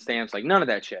 no food stamps, like none of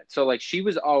that shit. So like she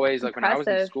was always like when I was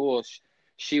in Impressive. school,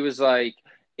 she was like,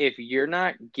 if you're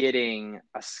not getting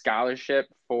a scholarship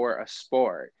for a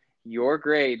sport, your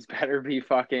grades better be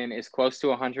fucking as close to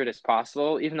 100 as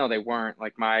possible, even though they weren't.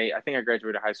 Like I think I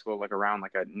graduated high school like around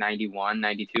like a 91,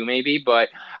 92 maybe, but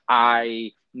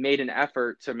I made an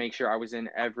effort to make sure I was in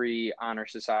every honor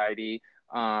society,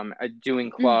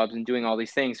 doing Mm, clubs and doing all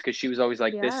these things because she was always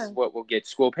like, this is yeah. what will get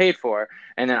school paid for.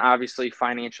 And then obviously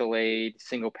financial aid,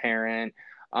 single parent,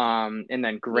 and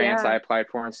then grants I Yeah. applied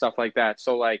for and stuff like that.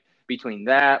 So like between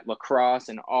that, lacrosse,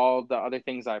 and all the other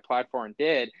things I applied for and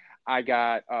did, I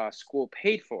got school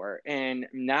paid for. And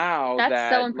now That's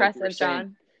so that, like you were impressive, saying,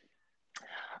 John.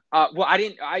 well, I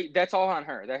didn't. That's all on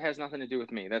her. That has nothing to do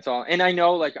with me. That's all. And I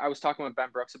know, like, I was talking with Ben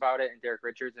Brooks about it, and Derek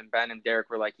Richards, and Ben and Derek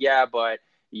were like, "Yeah, but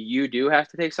you do have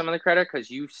to take some of the credit because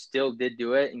you still did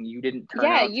do it, and you didn't turn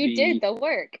Yeah, out to you did be." the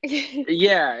work.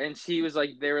 Yeah, and she was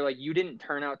like, they were like, you didn't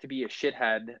turn out to be a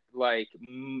shithead. Like,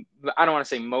 I don't want to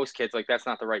say most kids, like that's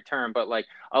not the right term, but like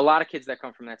a lot of kids that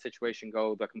come from that situation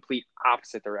go the complete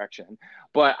opposite direction.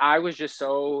 But I was just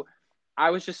so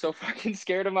fucking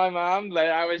scared of my mom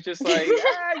that I was just like,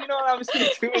 you know what I'm just gonna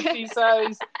do what she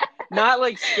says. not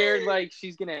like scared like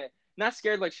she's gonna not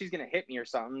scared like she's gonna hit me or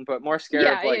something, but more scared of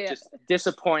Yeah, like yeah, just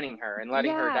disappointing her and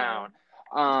letting her yeah. down.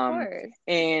 Of Um, course.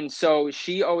 and so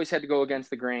she always had to go against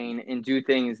the grain and do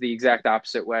things the exact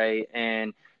opposite way.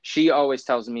 And she always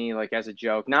tells me like as a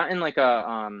joke, not in like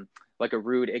a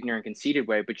rude, ignorant, conceited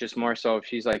way, but just more so if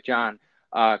she's like, John,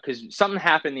 because something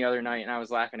happened the other night and I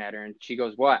was laughing at her and she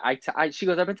goes, what? She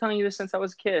goes, I've been telling you this since I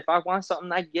was a kid. If I want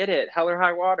something, I get it. Hell or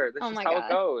high water. That's Oh just my how it gosh.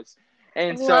 goes.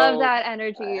 And Love so, that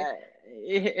energy.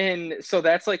 and so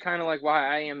that's like kind of like why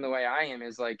I am the way I am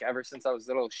is like ever since I was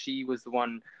little, she was the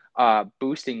one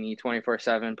boosting me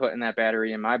 24/7, putting that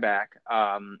battery in my back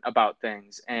about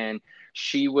things. And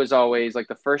she was always like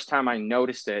the first time I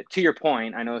noticed it, to your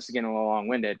point, I know this is getting a little long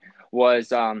winded,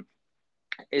 was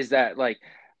is that like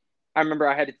I remember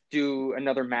I had to do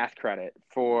another math credit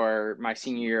for my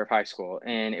senior year of high school,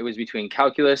 and it was between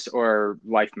calculus or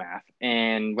life math.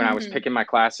 And when I was Hmm. picking my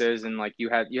classes, and like you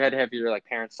had to have your like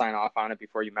parents sign off on it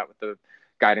before you met with the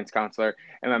guidance counselor.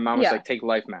 And my mom was Yeah. like, "Take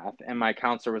life math," and my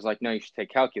counselor was like, "No, you should take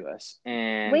calculus."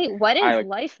 And Wait, what I is like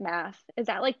life math? Is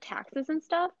that like taxes and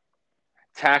stuff?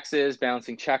 taxes,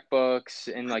 balancing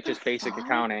checkbooks, and like What the just basic fuck?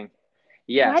 accounting.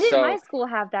 Yeah, Why didn't my so school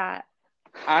have that?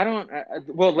 I don't.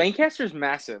 Well, Lancaster's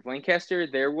massive. Lancaster,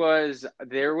 there was.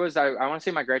 I want to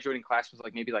say my graduating class was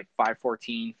like maybe like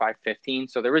 514, 515.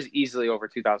 So there was easily over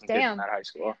 2,000 kids in Damn. that high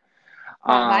school.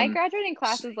 Wow, my Um, graduating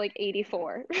class is like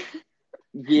 84.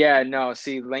 yeah, no.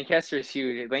 See, Lancaster is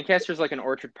huge. Lancaster's like an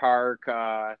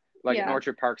Yeah.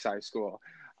 Orchard Park size school.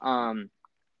 Um,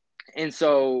 and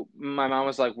so my mom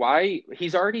was like, "Why?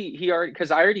 He already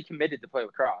because I already committed to play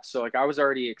lacrosse, so like I was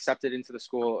already accepted into the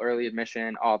school, early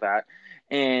admission, all that."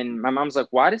 And my mom's like,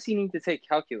 "Why does he need to take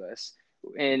calculus?"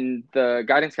 And the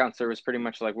guidance counselor was pretty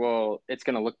much like, "Well, it's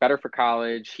going to look better for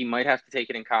college. He might have to take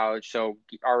it in college, so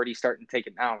already starting to take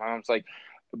it now." My mom's like,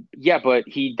 "Yeah, but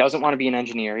he doesn't want to be an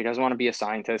engineer. He doesn't want to be a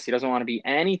scientist. He doesn't want to be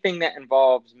anything that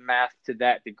involves math to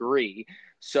that degree.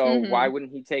 So why Hmm.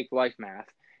 wouldn't he take life math?"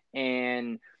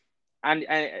 And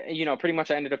pretty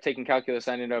much I ended up taking calculus.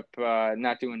 I ended up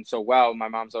not doing so well. My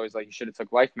mom's always like, you should have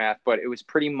took life math, but it was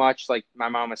pretty much like my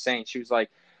mom was saying. She was like,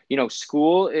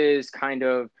 school is kind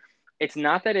of, it's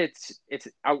not that it's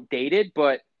outdated,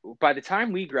 but by the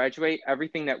time we graduate,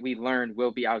 everything that we learned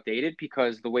will be outdated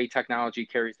because the way technology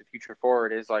carries the future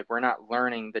forward is like we're not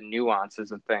learning the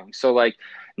nuances of things. So like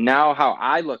now how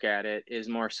I look at it is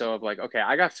more so of like, okay,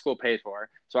 I got school paid for,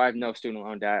 so I have no student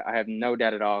loan debt. I have no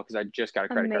debt at all because I just got a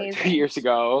credit card two Amazing. years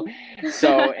ago.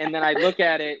 So, and then I look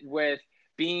at it with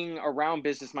being around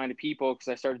business minded people because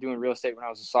I started doing real estate when I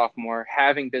was a sophomore,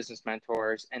 having business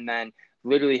mentors, and then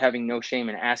literally having no shame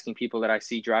in asking people that I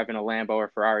see driving a Lambo or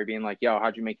Ferrari, being like, "Yo,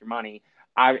 how'd you make your money?"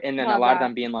 And then a Love lot of that.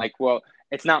 them being like, "Well,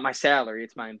 it's not my salary,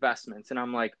 it's my investments." And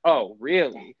I'm like, "Oh,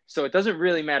 really?" So it doesn't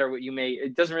really matter what you make.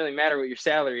 It doesn't really matter what your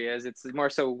salary is. It's more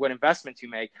so what investments you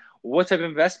make. What type of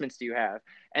investments do you have?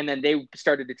 And then they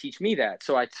started to teach me that.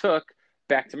 So I took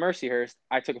back to Mercyhurst.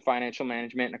 I took a financial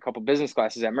management and a couple business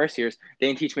classes at Mercyhurst. They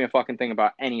didn't teach me a fucking thing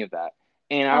about any of that.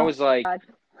 And I Oh was like, God.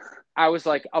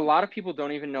 a lot of people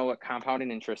don't even know what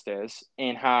compounding interest is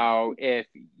and how if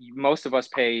most of us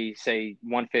pay, say,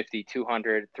 150,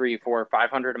 200, 3, 4,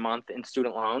 500 a month in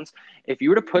student loans, if you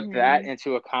were to put that Hmm.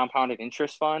 into a compounded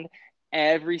interest fund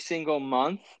every single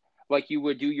month, like you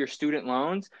would do your student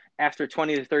loans, after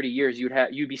 20 to 30 years,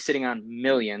 you'd be sitting on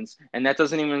millions. And that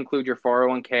doesn't even include your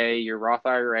 401k, your Roth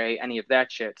IRA, any of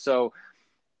that shit. So,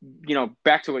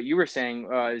 back to what you were saying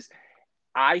was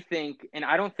I think, and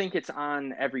I don't think it's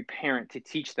on every parent to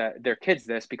teach their kids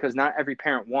this because not every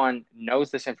parent, one,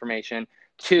 knows this information,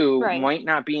 two, Right. might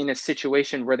not be in a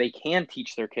situation where they can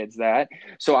teach their kids that.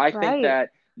 So I think Right. that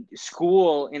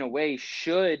school, in a way,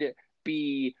 should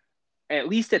be, at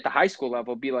least at the high school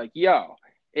level, be like, yo,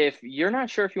 if you're not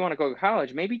sure if you want to go to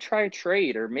college, maybe try a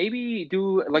trade or maybe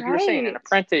do, like you were saying, an Right.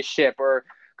 apprenticeship or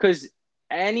because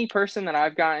any person that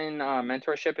I've gotten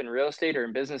mentorship in real estate or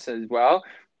in business as well,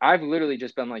 I've literally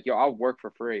just been like, yo, I'll work for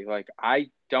free. Like I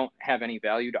don't have any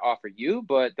value to offer you,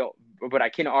 but I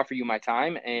can offer you my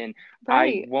time and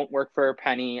I Right. won't work for a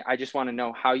penny. I just want to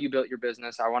know how you built your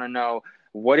business. I want to know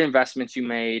what investments you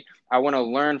made. I want to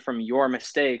learn from your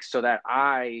mistakes so that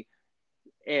I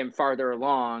am farther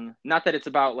along. Not that it's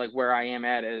about like where I am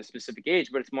at a specific age,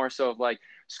 but it's more so of like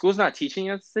school's not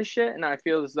teaching us this shit. And I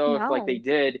feel as though if like they No.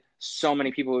 did, so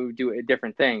many people would do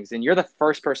different things. And you're the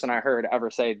first person I heard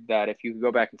ever say that if you could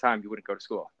go back in time, you wouldn't go to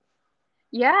school.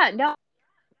 Yeah, no.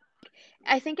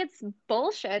 I think it's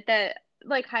bullshit that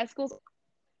like high school's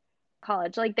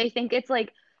college. Like they think it's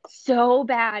like so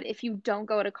bad if you don't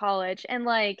go to college. And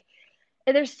like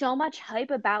there's so much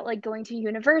hype about like going to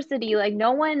university. Like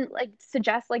no one like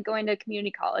suggests like going to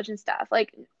community college and stuff.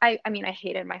 Like I mean I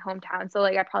hated my hometown, so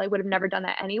like I probably would have never done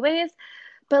that anyways.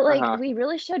 But like Uh-huh. we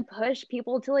really should push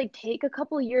people to like take a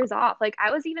couple years off. Like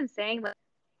I was even saying like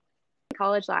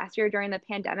college last year during the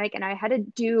pandemic and I had to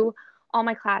do all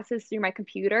my classes through my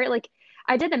computer. Like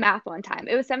I did the math one time.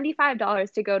 It was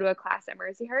 $75 to go to a class at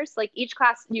Mercyhurst. Like each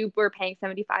class you were paying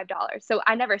 $75. So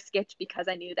I never skipped because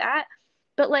I knew that.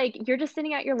 But like you're just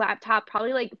sitting at your laptop,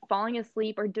 probably like falling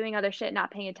asleep or doing other shit,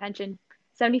 not paying attention.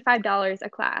 $75 a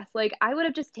class. Like I would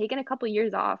have just taken a couple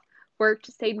years off,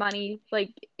 worked, saved money. Like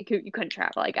you couldn't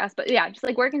travel, I guess. But yeah, just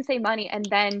like work and save money and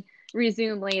then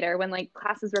resume later when like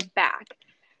classes were back.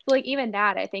 So like even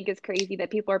that I think is crazy that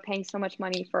people are paying so much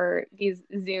money for these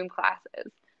Zoom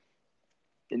classes.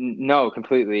 No,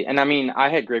 completely. And I mean, I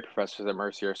had great professors at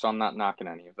Mercier, so I'm not knocking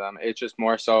any of them. It's just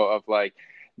more so of like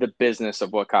the business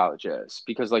of what college is.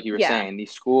 Because like you were Yeah, saying,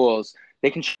 these schools, they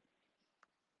can,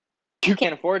 you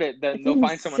can't afford it, then it's they'll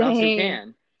find someone else who insane.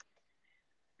 can.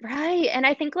 Right. And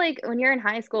I think like when you're in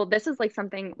high school, this is like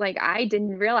something like I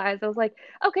didn't realize. I was like,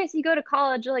 okay, so you go to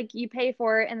college, like you pay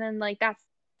for it, and then like that's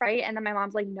right. And then my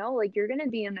mom's like, no, like you're gonna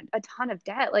be in a ton of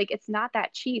debt. Like it's not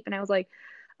that cheap. And I was like,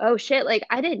 oh shit, like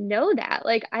I didn't know that.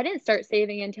 Like I didn't start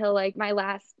saving until like my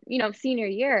last, senior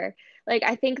year. Like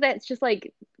I think that's just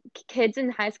like kids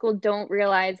in high school don't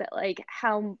realize that like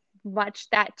how much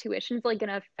that tuition is like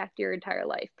gonna affect your entire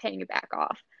life, paying it back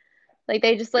off. Like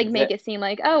they just like make Exactly. it seem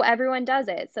like, oh, everyone does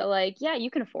it. So like, yeah,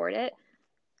 you can afford it.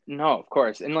 No, of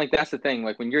course. And like that's the thing.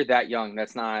 Like when you're that young,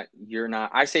 that's not you're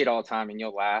not I say it all the time and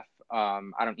you'll laugh.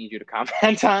 I don't need you to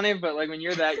comment on it, but like when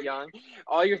you're that young,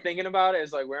 all you're thinking about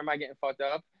is like where am I getting fucked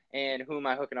up and who am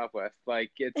I hooking up with?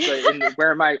 Like it's like and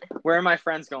where are my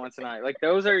friends going tonight? Like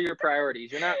those are your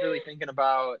priorities. You're not thinking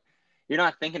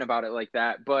about it like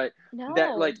that. But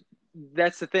that No. like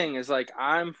that's the thing is like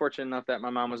I'm fortunate enough that my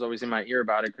mom was always in my ear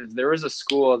about it because there was a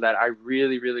school that I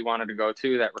really, really wanted to go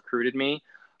to that recruited me.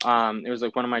 It was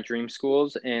like one of my dream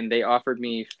schools, and they offered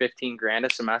me 15 grand a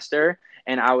semester.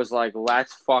 And I was like,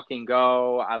 let's fucking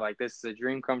go. I like, this is a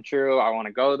dream come true. I want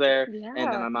to go there. And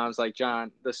then Yeah. my mom's like,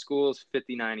 John, the school's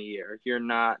 59 a year. You're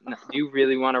not, do you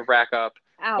really want to rack up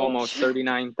Ouch. almost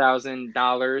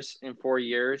 $39,000 in 4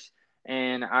 years?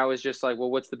 And I was just like, well,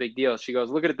 what's the big deal? She goes,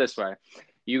 look at it this way.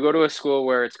 You go to a school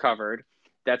where it's covered.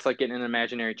 That's like getting an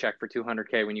imaginary check for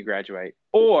 200K when you graduate.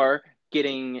 Or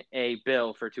getting a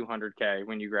bill for 200K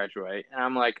when you graduate. And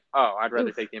I'm like, oh, I'd rather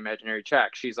Oof. take the imaginary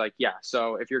check. She's like, yeah.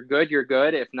 So if you're good, you're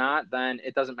good. If not, then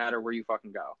it doesn't matter where you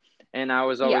fucking go. And I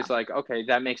was Yeah. always like, okay,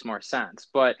 that makes more sense.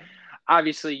 But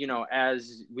obviously,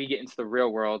 as we get into the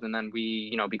real world and then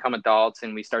we, become adults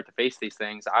and we start to face these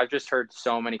things, I've just heard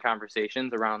so many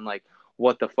conversations around like,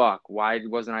 what the fuck? Why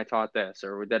wasn't I taught this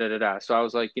or da da da da? So I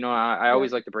was like, I always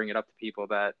Yep. like to bring it up to people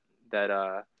that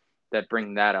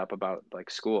bring that up about like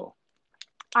school.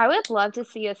 I would love to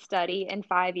see a study in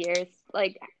 5 years,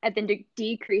 like at the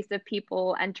decrease of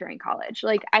people entering college.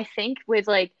 Like I think with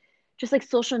like just like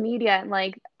social media and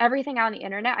like everything on the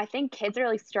internet, I think kids are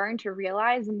like starting to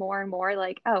realize more and more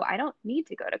like, oh, I don't need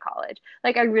to go to college.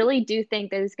 Like I really do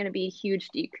think there's going to be a huge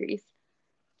decrease.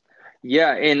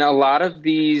 Yeah, and a lot of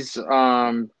these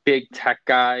big tech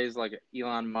guys like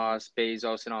Elon Musk,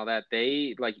 Bezos, and all that,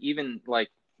 they like even like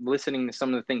listening to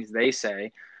some of the things they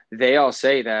say, they all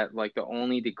say that like the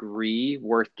only degree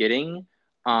worth getting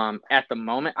at the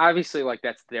moment, obviously like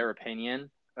that's their opinion.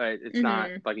 It's not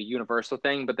Hmm. like a universal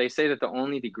thing, but they say that the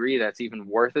only degree that's even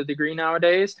worth a degree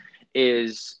nowadays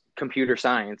is computer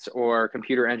science or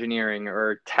computer engineering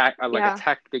or tech, like a Yeah.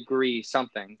 tech degree,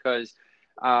 something. Because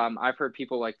I've heard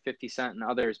people like 50 Cent and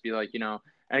others be like, and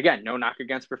again, no knock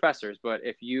against professors, but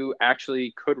if you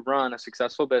actually could run a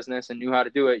successful business and knew how to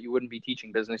do it, you wouldn't be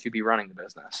teaching business, you'd be running the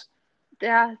business.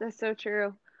 Yeah, that's so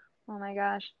true. Oh my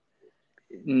gosh.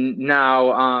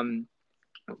 Now,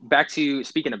 back to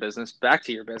speaking of business, back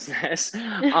to your business.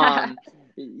 Um,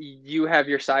 you have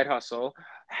your side hustle.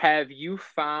 Have you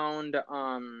found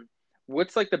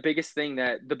what's like the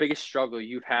biggest struggle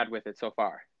you've had with it so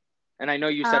far? And I know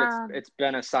you said it's Um, it's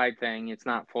been a side thing, it's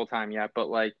not full time yet, but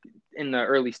like in the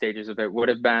early stages of it, would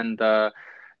have been the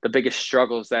biggest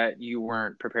struggles that you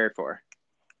weren't prepared for.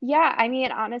 Yeah, I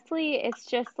mean, honestly, it's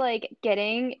just like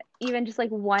getting even just like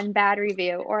one bad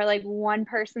review or like one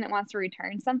person that wants to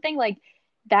return something, like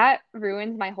that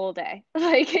ruins my whole day.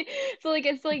 Like, so like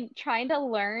it's like trying to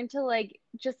learn to like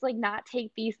just like not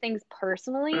take these things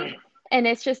personally. And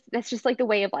that's just like the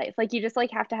way of life. Like you just like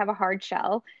have to have a hard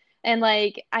shell. And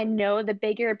like I know the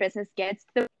bigger a business gets,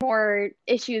 the more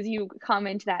issues you come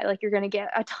into that. Like you're gonna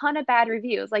get a ton of bad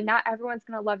reviews. Like not everyone's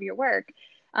gonna love your work.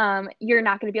 you're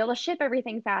not going to be able to ship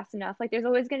everything fast enough. Like there's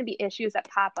always going to be issues that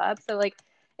pop up. So like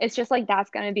it's just like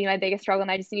that's going to be my biggest struggle, and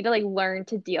I just need to like learn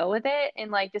to deal with it and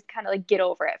like just kind of like get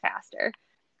over it faster.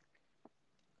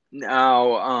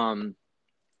 Now,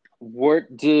 where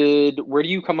do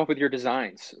you come up with your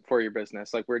designs for your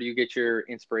business? Like, where do you get your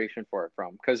inspiration for it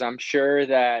from? Because I'm sure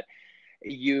that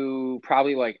you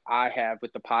probably, like I have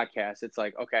with the podcast, it's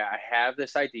like, okay, I have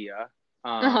this idea,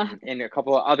 Uh-huh. and a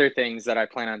couple of other things that I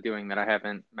plan on doing that I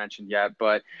haven't mentioned yet,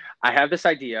 but I have this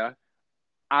idea.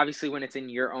 Obviously, when it's in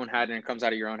your own head and it comes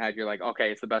out of your own head, you're like,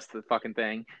 okay, it's the best of the fucking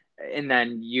thing. And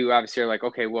then you obviously are like,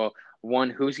 okay, well, one,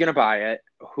 who's gonna buy it?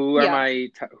 Yeah.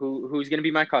 Who's gonna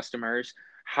be my customers?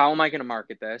 How am I gonna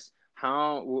market this?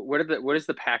 What is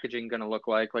the packaging gonna look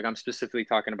like? Like I'm specifically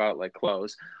talking about like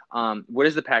clothes. What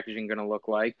is the packaging gonna look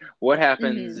like? What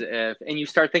happens Hmm. if, and you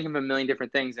start thinking of a million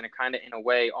different things, and it kind of in a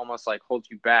way almost like holds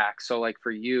you back. So like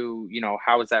for you,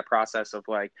 how is that process of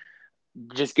like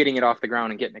just getting it off the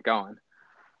ground and getting it going?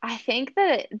 I think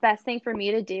the best thing for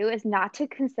me to do is not to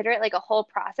consider it like a whole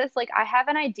process. Like I have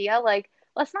an idea, like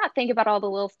let's not think about all the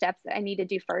little steps that I need to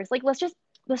do first. Like let's just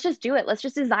do it. Let's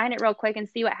just design it real quick and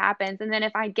see what happens. And then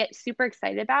if I get super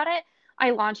excited about it, I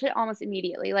launch it almost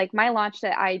immediately. Like my launch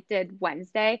that I did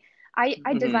Wednesday, I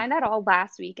Hmm. designed that all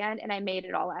last weekend and I made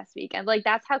it all last weekend. Like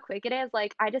that's how quick it is.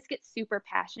 Like I just get super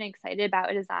passionate, excited about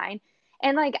a design.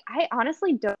 And like I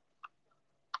honestly don't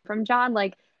from John,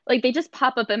 like they just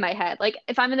pop up in my head. Like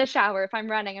if I'm in the shower, if I'm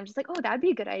running, I'm just like, oh, that'd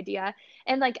be a good idea.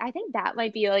 And like I think that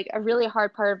might be like a really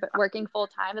hard part of working full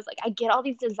time is like I get all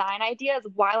these design ideas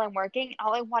while I'm working. And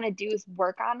all I want to do is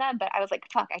work on them, but I was like,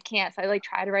 fuck, I can't. So I like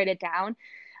try to write it down.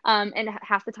 And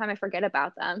half the time I forget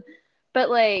about them. But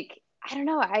like I don't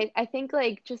know. I think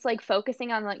like just like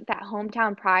focusing on like that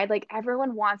hometown pride, like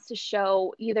everyone wants to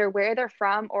show either where they're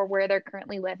from or where they're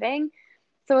currently living.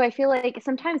 So I feel like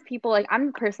sometimes people like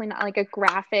I'm personally not like a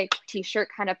graphic t-shirt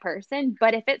kind of person,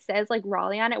 but if it says like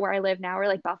Raleigh on it where I live now or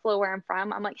like Buffalo where I'm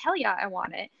from, I'm like hell yeah, I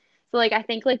want it. So like I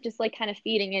think like just like kind of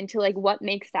feeding into like what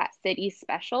makes that city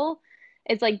special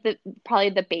is like the probably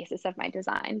the basis of my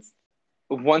designs.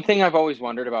 One thing I've always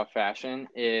wondered about fashion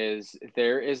is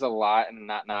there is a lot, and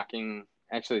not knocking,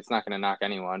 actually, it's not going to knock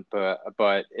anyone, but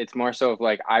it's more so of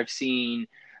like I've seen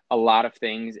a lot of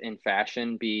things in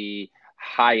fashion be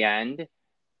high end,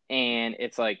 and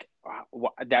it's like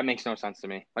that makes no sense to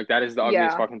me. Like that is the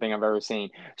ugliest Yeah. fucking thing I've ever seen.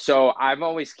 So I'm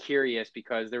always curious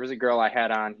because there was a girl I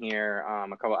had on here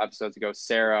a couple episodes ago,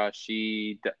 Sarah.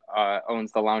 She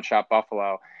owns the Lounge Shop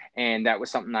Buffalo, and that was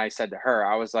something I said to her.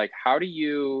 I was like, "How do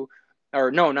you?" Or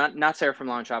no, not Sarah from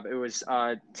Lounge Shop. It was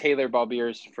Taylor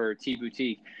Balbiers for T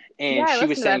Boutique, Yeah, and I she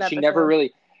was listened to that saying she never episode.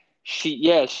 really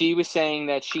she was saying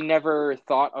that she never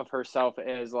thought of herself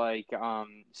as like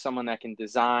someone that can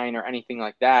design or anything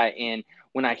like that. And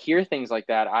when I hear things like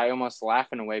that, I almost laugh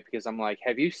in a way because I'm like,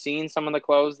 have you seen some of the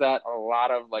clothes that a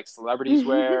lot of like celebrities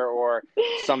wear or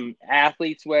some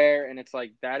athletes wear? And it's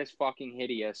like that is fucking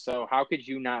hideous. So how could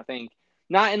you not think,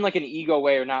 not in like an ego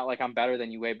way or not like I'm better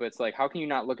than you way, but it's like how can you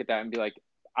not look at that and be like,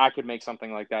 I could make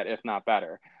something like that if not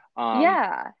better. um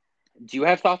Yeah. do you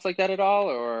have thoughts like that at all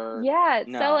or Yeah, so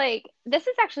no? like this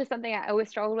is actually something I always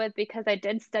struggled with because I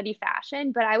did study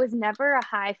fashion, but I was never a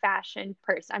high fashion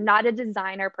person. I'm not a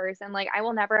designer person. Like I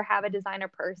will never have a designer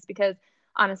purse because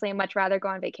honestly, I'd much rather go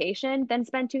on vacation than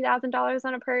spend $2,000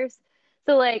 on a purse.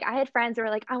 So like I had friends that were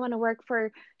like, I want to work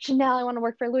for Chanel, I want to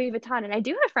work for Louis Vuitton, and I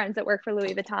do have friends that work for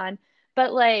Louis Vuitton,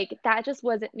 but like that just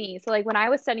wasn't me. So like when I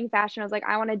was studying fashion, I was like,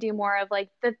 I want to do more of like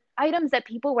the items that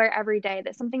people wear every day.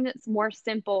 That's something that's more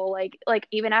simple, like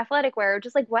even athletic wear,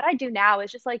 just like what I do now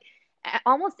is just like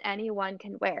almost anyone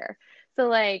can wear. So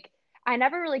like I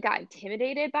never really got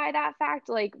intimidated by that fact.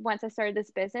 Like once I started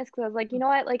this business, because I was like, you know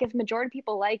what? Like if majority of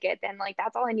people like it, then like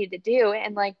that's all I need to do.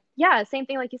 And like yeah, same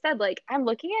thing like you said. Like I'm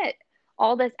looking at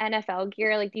all this NFL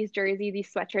gear, like these jerseys,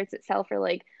 these sweatshirts that sell for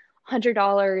like $100,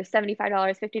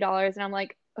 $75, $50, and I'm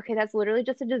like, okay, that's literally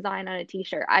just a design on a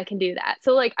t-shirt. I can do that.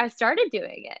 So like I started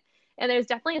doing it. And there's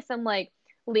definitely some like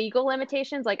legal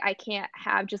limitations. Like I can't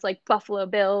have just like Buffalo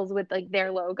Bills with like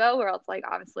their logo, or else like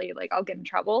obviously like I'll get in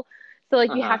trouble. So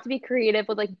like you Uh-huh. have to be creative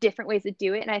with like different ways to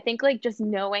do it. And I think like just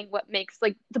knowing what makes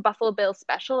like the Buffalo Bills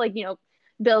special, like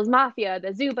Bill's Mafia, the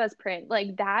Zubas print,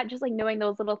 like that, just like knowing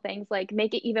those little things like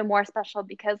make it even more special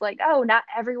because like, oh, not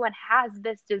everyone has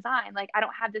this design. Like I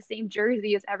don't have the same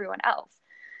jersey as everyone else.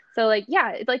 So like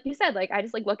yeah, like you said, like I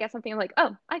just like look at something like,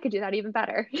 oh, I could do that even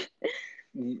better.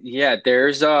 Yeah,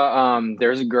 there's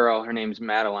a girl, her name's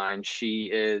Madeline. She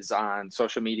is on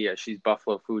social media. She's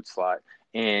Buffalo Food Slut,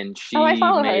 and Oh, I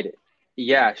follow her.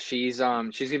 Yeah, she's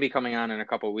gonna be coming on in a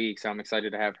couple weeks. So I'm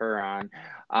excited to have her on.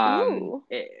 Ooh.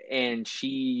 And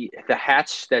the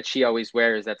hats that she always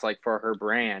wears that's like for her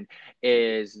brand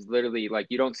is literally like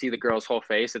you don't see the girl's whole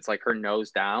face. It's like her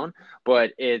nose down,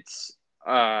 but it's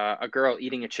a girl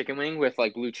eating a chicken wing with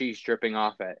like blue cheese dripping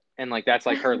off it, and like that's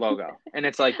like her logo. And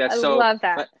it's like I love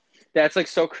that. that's like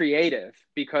so creative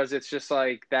because it's just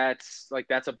like that's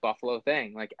a Buffalo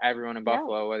thing. Like everyone in Yeah.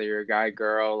 Buffalo, whether you're a guy,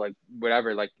 girl, like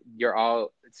whatever, like you're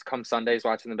all it's come Sundays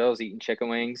watching the Bills, eating chicken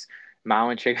wings,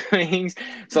 mowing chicken wings.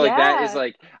 So like that is Yeah,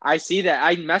 like I see that.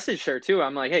 I messaged her too.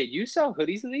 I'm like, hey, do you sell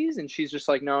hoodies of these? And she's just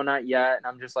like, no, not yet. And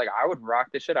I'm just like, I would rock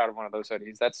the shit out of one of those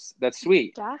hoodies. That's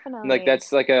sweet. Like definitely.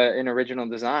 that's like an original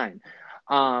design.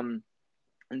 Um,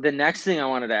 the next thing I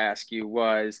wanted to ask you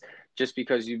was just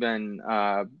because you've been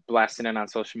blasting it on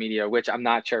social media, which I'm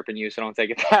not chirping you, so don't take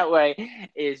it that way.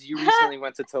 Is you recently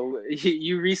went to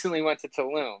you recently went to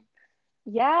Tulum.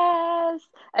 Yes.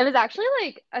 It was actually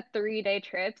like a 3-day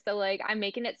trip. So like I'm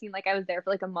making it seem like I was there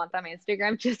for like a month on my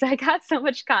Instagram. Just I got so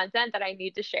much content that I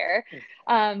need to share.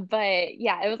 But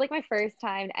yeah, it was like my first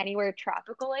time anywhere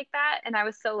tropical like that. And I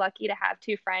was so lucky to have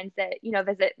two friends that,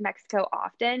 visit Mexico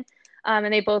often.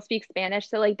 And they both speak Spanish.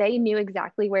 So like they knew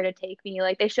exactly where to take me.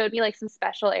 Like they showed me like some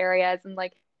special areas and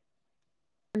like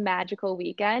a magical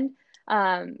weekend.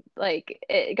 Like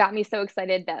it got me so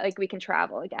excited that like we can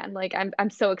travel again. Like I'm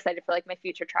so excited for like my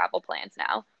future travel plans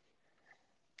now.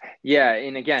 Yeah,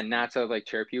 and again, not to like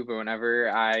chirp you, but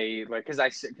whenever I like, because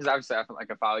obviously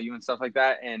I follow you and stuff like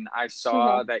that, and I Mhm.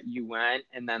 saw that you went,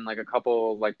 and then like a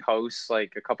couple like posts,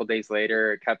 like a couple days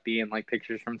later, it kept being like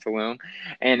pictures from Tulum,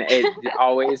 and it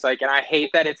always like, and I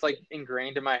hate that it's like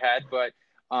ingrained in my head, but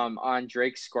on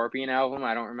Drake's Scorpion album,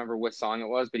 I don't remember what song it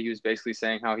was, but he was basically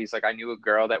saying how he's like, I knew a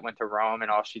girl that went to Rome,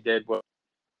 and all she did was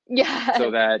so Yes.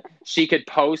 that she could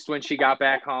post when she got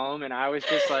back home. And I was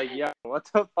just like, yeah, what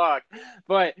the fuck?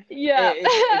 But Yeah.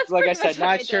 it's That's like I pretty said, much what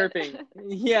not I did. chirping.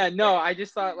 Yeah, no, I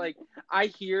just thought like I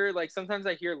hear like sometimes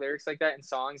I hear lyrics like that in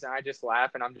songs and I just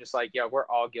laugh and I'm just like, yeah, we're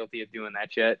all guilty of doing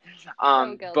that shit. So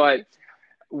But guilty.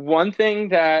 one thing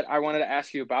that I wanted to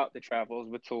ask you about the travels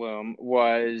with Tulum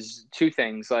was two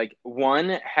things. Like,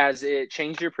 one, has it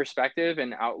changed your perspective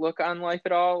and outlook on life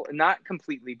at all? Not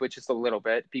completely, but just a little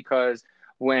bit. Because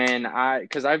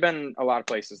because I've been a lot of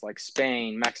places like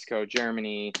Spain, Mexico,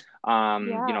 Germany,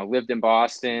 Yeah. lived in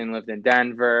Boston, lived in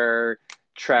Denver,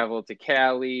 traveled to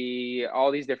Cali,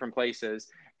 all these different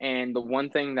places. And the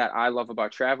one thing that I love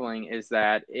about traveling is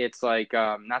that it's like,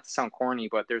 not to sound corny,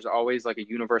 but there's always like a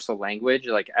universal language.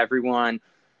 Like everyone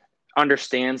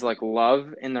understands like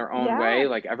love in their own way. Yeah.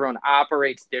 Like everyone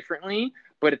operates differently,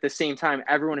 but at the same time,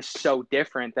 everyone is so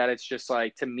different that it's just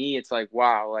like, to me, it's like,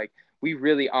 wow, like we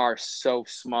really are so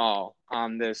small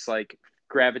on this like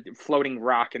gravity floating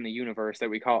rock in the universe that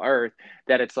we call Earth,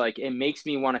 that it's like, it makes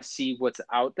me want to see what's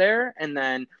out there. And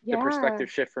then the Yeah.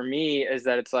 perspective shift for me is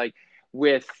that it's like,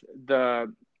 with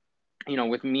the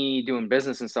with me doing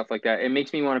business and stuff like that, it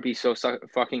makes me want to be so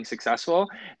fucking successful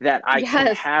that I can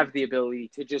Yes. have the ability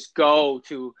to just go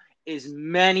to as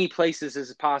many places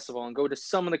as possible and go to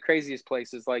some of the craziest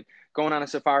places, like going on a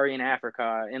safari in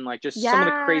Africa and like just some of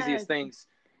the craziest Yes. things.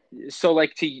 So,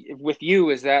 like, to with you,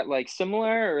 is that like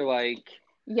similar or like,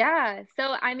 Yeah.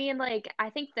 So, I mean, like, I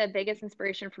think the biggest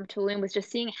inspiration from Tulum was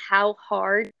just seeing how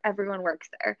hard everyone works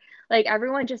there. Like,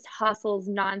 everyone just hustles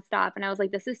nonstop. And I was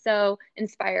like, this is so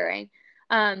inspiring.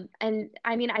 And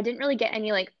I mean, I didn't really get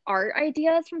any like art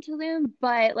ideas from Tulum,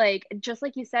 but like, just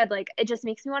like you said, like, it just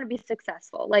makes me want to be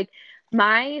successful. Like,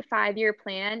 my 5-year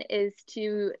plan is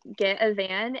to get a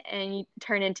van and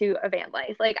turn into a van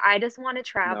life. Like, I just want to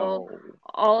travel no?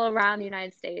 all around the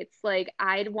United States. Like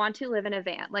I'd want to live in a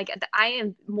van. Like I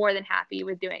am more than happy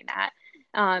with doing that.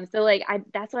 So like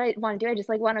that's what I want to do. I just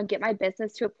like want to get my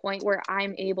business to a point where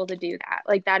I'm able to do that.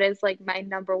 Like that is like my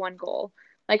number one goal.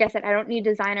 Like I said, I don't need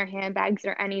designer handbags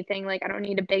or anything. Like I don't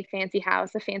need a big fancy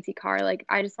house, a fancy car. Like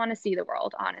I just want to see the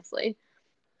world, honestly.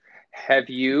 Have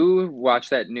you watched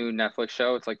that new Netflix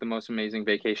show? It's like the most amazing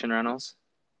vacation rentals.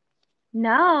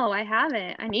 No, I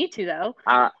haven't. I need to though.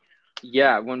 Uh,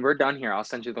 Yeah, when we're done here, I'll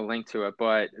send you the link to it.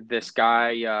 But this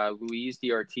guy, Luis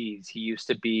D. Ortiz, he used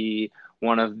to be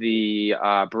one of the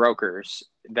brokers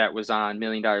that was on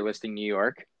Million Dollar Listing New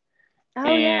York. Oh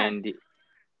yeah. And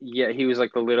yeah, he was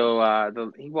like the little,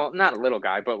 well, not a little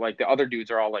guy, but like the other dudes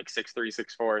are all like 6'3",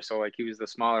 6'4". So like he was the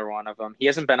smaller one of them. He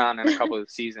hasn't been on in a couple of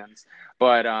seasons,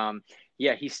 but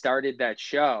yeah, he started that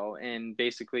show, and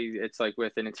basically it's like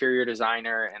with an interior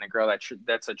designer and a girl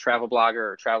that's a travel blogger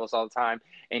or travels all the time.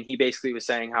 And he basically was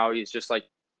saying how he's just like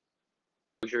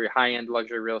luxury, high-end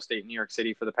luxury real estate in New York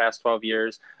City for the past 12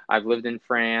 years. I've lived in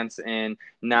France, and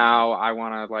now I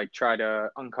want to like try to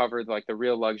uncover like the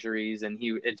real luxuries. And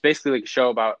it's basically like a show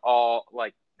about all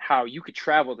like how you could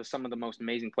travel to some of the most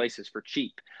amazing places for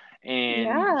cheap. And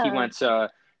Yeah. he went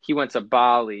to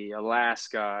Bali,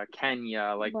 Alaska,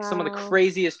 Kenya, like some of the Wow.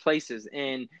 craziest places.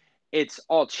 And it's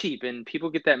all cheap. And people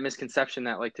get that misconception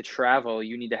that like to travel,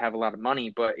 you need to have a lot of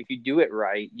money. But if you do it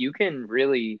right, you can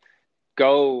really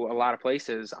go a lot of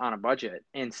places on a budget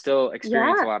and still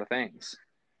experience a Yeah. lot of things.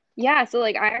 Yeah, so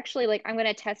like I actually like I'm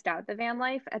gonna test out the van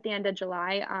life at the end of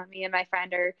July. Me and my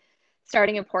friend are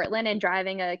starting in Portland and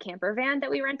driving a camper van that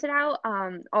we rented out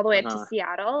all the way up to Uh-huh.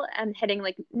 Seattle and hitting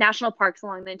like national parks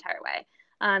along the entire way.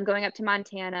 Going up to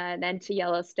Montana and then to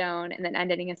Yellowstone and then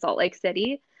ending in Salt Lake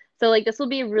City. So like this will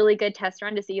be a really good test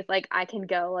run to see if like I can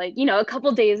go like, you know, a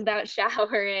couple days without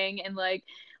showering and like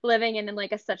living in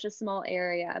like such a small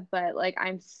area. But like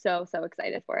I'm so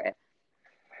excited for it.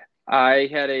 I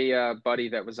had a buddy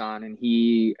that was on, and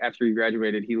he, after he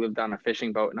graduated, he lived on a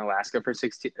fishing boat in Alaska for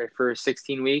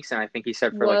 16 weeks, and I think he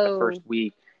said for like the first Whoa.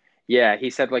 week, yeah, he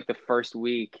said like the first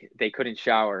week they couldn't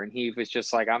shower, and he was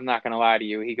just like, "I'm not gonna lie to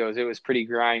you." He goes, "It was pretty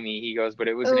grimy." He goes, "But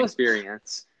it was an Oh.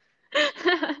 experience."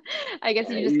 I guess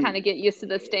you just Uh, kind of get used to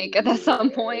the stink at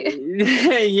some point.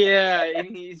 yeah, and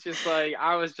he's just like,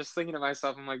 I was just thinking to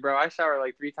myself, I'm like, bro, I shower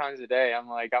like 3 times a day. I'm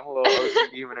like, I'm a little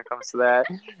OCD when it comes to that.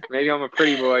 Maybe I'm a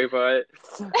pretty boy, but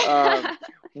um,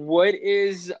 what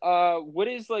is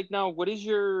like now? What are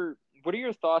your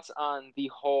thoughts on the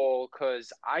whole?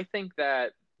 Because I think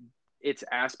that it's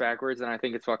ass backwards and I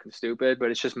think it's fucking stupid,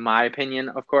 but it's just my opinion,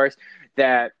 of course,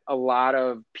 that a lot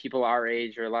of people our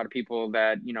age or a lot of people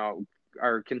that,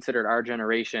 are considered our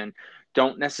generation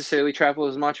don't necessarily travel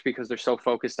as much because they're so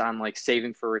focused on like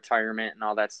saving for retirement and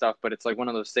all that stuff. But it's like one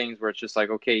of those things where it's just like,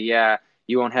 okay, yeah,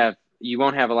 you won't have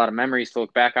a lot of memories to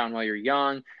look back on while you're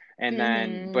young. Hmm. And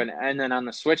then on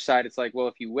the switch side, it's like, well,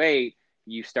 if you wait,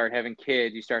 you start having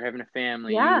kids, you start having a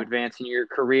family, you Yeah. advance in your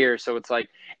career. So it's like,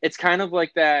 it's kind of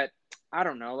like that. I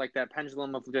don't know, like that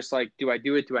pendulum of just like, do I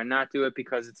do it? Do I not do it?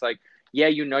 Because it's like, yeah,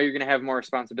 you're going to have more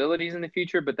responsibilities in the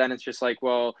future, but then it's just like,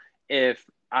 well, if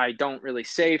I don't really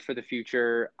save for the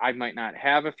future, I might not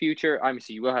have a future.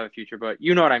 Obviously, you will have a future, but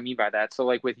you know what I mean by that. So,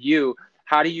 like with you,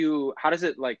 how does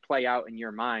it like play out in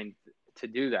your mind to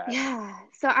do that? Yeah.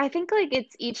 So I think like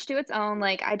it's each to its own.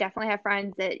 Like I definitely have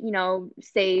friends that, you know,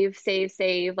 save,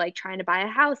 like trying to buy a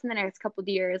house in the next couple of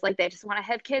years. Like they just want to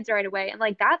have kids right away. And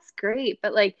like that's great.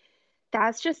 But like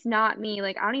that's just not me.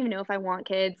 Like, I don't even know if I want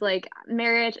kids. Like,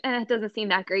 marriage, it doesn't seem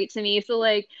that great to me. So,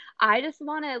 like, I just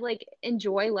want to like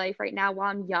enjoy life right now while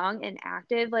I'm young and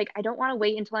active. Like, I don't want to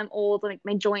wait until I'm old. Like,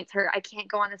 my joints hurt. I can't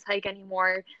go on this hike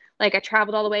anymore. Like, I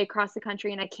traveled all the way across the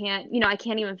country and I can't, you know, I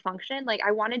can't even function. Like,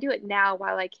 I want to do it now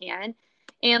while I can.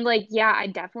 And like, yeah, I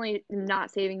definitely am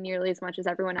not saving nearly as much as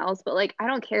everyone else, but like, I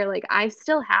don't care. Like, I'm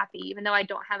still happy, even though I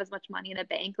don't have as much money in a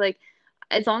bank. Like,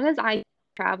 as long as I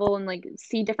travel and like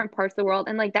see different parts of the world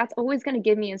and like that's always going to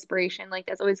give me inspiration, like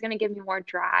that's always going to give me more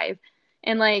drive.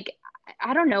 And like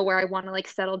I don't know where I want to like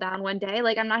settle down one day.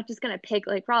 Like I'm not just going to pick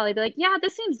like probably be like, yeah,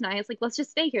 this seems nice, like let's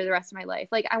just stay here the rest of my life.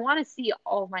 Like I want to see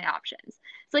all of my options.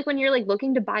 It's like when you're like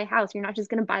looking to buy a house, you're not just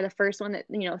going to buy the first one that,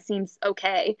 you know, seems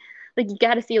okay. Like you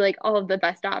got to see like all of the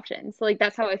best options. So like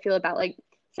that's how I feel about like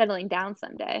settling down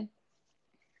someday.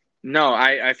 No,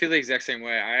 I feel the exact same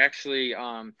way. I actually,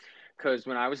 because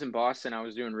when I was in Boston, I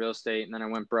was doing real estate, and then I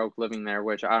went broke living there,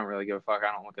 which I don't really give a fuck.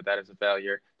 I don't look at that as a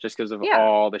failure, just because of Yeah,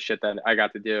 all the shit that I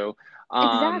got to do.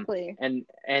 exactly. And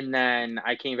then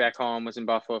I came back home, was in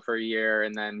Buffalo for a year,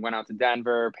 and then went out to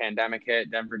Denver. Pandemic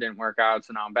hit, Denver didn't work out,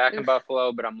 so now I'm back in Oof.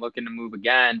 Buffalo, but I'm looking to move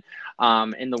again.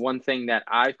 And the one thing that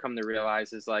I've come to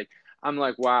realize is like I'm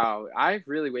like, wow, I've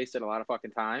really wasted a lot of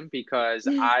fucking time because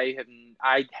I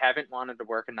haven't wanted to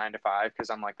work a 9 to 5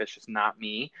 because I'm like, that's just not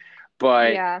me.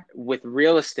 But Yeah. with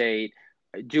real estate,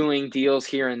 doing deals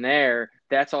here and there,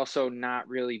 that's also not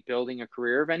really building a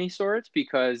career of any sorts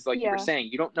because, like you were Yeah. saying,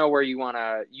 you don't know where you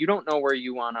wanna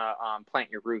plant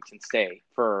your roots and stay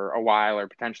for a while or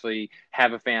potentially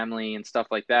have a family and stuff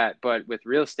like that. But with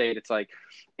real estate, it's like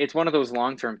it's one of those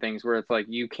long term things where it's like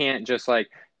you can't just like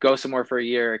go somewhere for a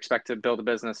year, expect to build a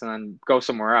business, and then go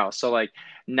somewhere else. So like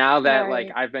now that like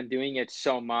Right. I've been doing it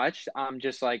so much, I'm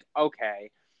just like,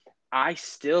 okay, I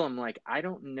still am like, I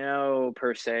don't know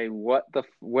per se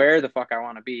where the fuck I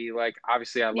want to be. Like,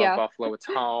 obviously, I love Yeah. Buffalo; it's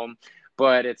home.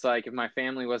 But it's like if my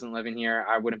family wasn't living here,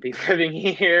 I wouldn't be living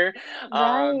here.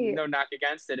 Right. No knock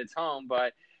against it; it's home.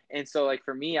 But and so like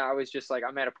for me, I was just like,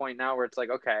 I'm at a point now where it's like,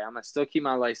 okay, I'm gonna still keep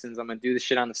my license. I'm gonna do the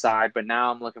shit on the side, but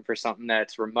now I'm looking for something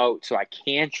that's remote so I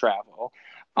can travel.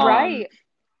 Um, Right.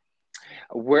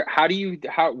 Where, how do you,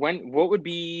 how, when, what would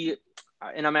be,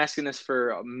 and I'm asking this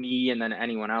for me and then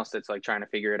anyone else that's like trying to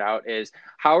figure it out, is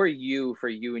how are you, for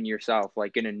you and yourself,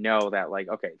 like going to know that, like,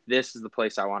 okay, this is the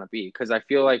place I want to be? Because I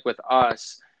feel like with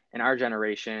us and our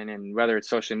generation, and whether it's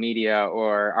social media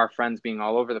or our friends being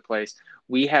all over the place,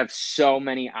 we have so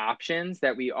many options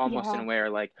that we almost in Yeah. a way are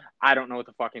like, I don't know what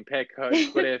to fucking pick.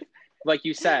 Because what if, like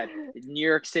you said, New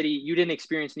York City, you didn't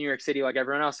experience New York City like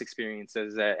everyone else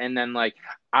experiences it. And then like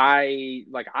I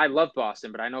love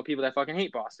Boston, but I know people that fucking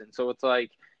hate Boston. So it's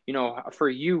like, for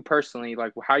you personally,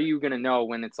 like how are you gonna know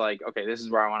when it's like, okay, this is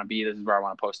where I want to be, this is where I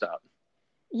want to post up?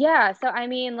 Yeah, so I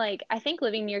mean, like, I think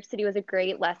living in New York City was a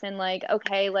great lesson. Like,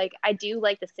 okay, like, I do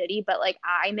like the city, but like,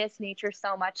 I miss nature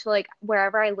so much. Like,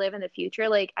 wherever I live in the future,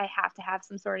 like, I have to have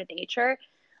some sort of nature.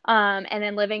 And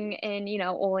then living in,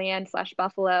 Olean slash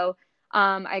Buffalo,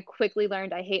 I quickly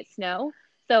learned I hate snow.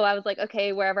 So I was like,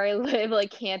 okay, wherever I live,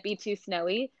 like, can't be too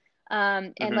snowy.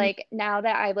 And Hmm. like now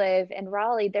that I live in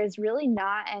Raleigh, there's really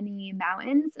not any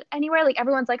mountains anywhere. Like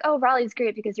everyone's like, oh, Raleigh's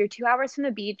great because you're 2 hours from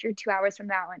the beach, you're 2 hours from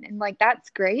the mountain. And like that's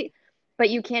great. But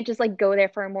you can't just like go there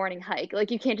for a morning hike.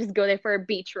 Like you can't just go there for a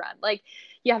beach run. Like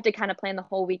you have to kind of plan the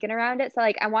whole weekend around it. So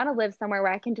like I want to live somewhere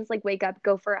where I can just like wake up,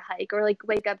 go for a hike, or like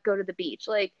wake up, go to the beach.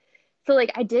 Like so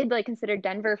like I did like consider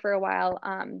Denver for a while.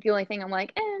 The only thing I'm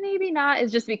like, maybe not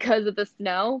is just because of the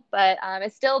snow, but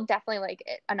it's still definitely like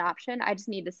an option. I just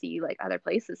need to see like other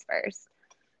places first.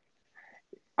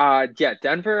 Yeah,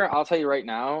 Denver, I'll tell you right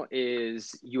now,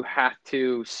 is you have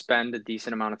to spend a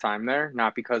decent amount of time there.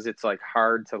 Not because it's like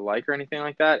hard to like or anything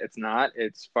like that. It's not.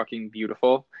 It's fucking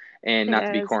beautiful, and It not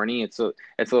to be is. corny, it's a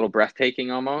little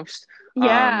breathtaking almost.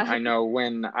 Yeah. I know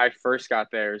when I first got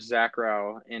there, Zach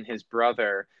Rowe and his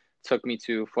brother took me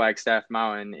to Flagstaff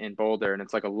Mountain in Boulder, and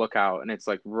it's like a lookout, and it's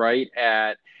right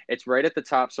at the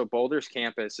top. So Boulder's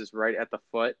campus is right at the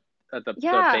foot, at the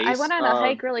Yeah, I went base on a of.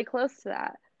 hike really close to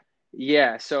that.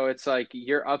 Yeah, so it's like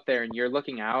you're up there and you're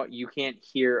looking out, you can't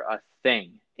hear a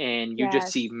thing. And you just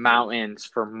Yes. see mountains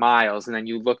for miles. And then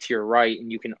you look to your right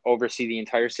and you can oversee the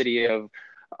entire city of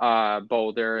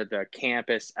Boulder, the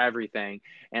campus, everything.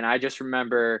 And I just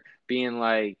remember being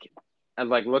like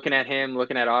looking at him,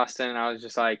 looking at Austin, and I was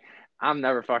just like, I'm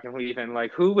never fucking leaving.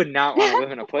 Like, who would not want to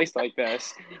live in a place like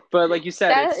this? But like you said,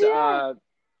 That it's yeah.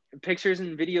 pictures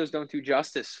and videos don't do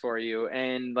justice for you.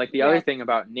 And like the other Yes. thing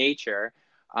about nature,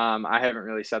 I haven't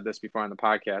really said this before on the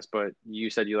podcast, but you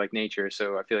said you like nature,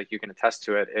 so I feel like you can attest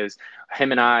to it. Is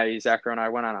him and I, Zachary and I,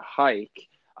 went on a hike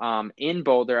in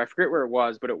Boulder. I forget where it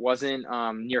was, but it wasn't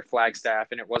near Flagstaff,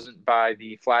 and it wasn't by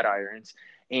the Flatirons.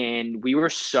 And we were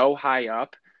so high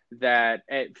up that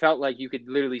it felt like you could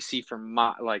literally see for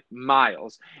like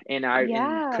miles, and I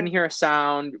couldn't Yeah. hear a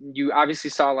sound. You obviously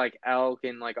saw like elk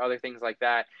and like other things like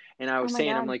that, and I Oh was my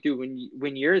saying, I'm God. like, dude,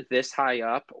 when you're this high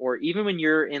up, or even when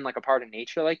you're in like a part of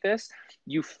nature like this,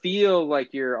 you feel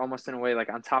like you're almost in a way like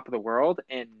on top of the world,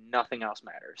 and nothing else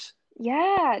matters.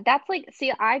 Yeah, that's like,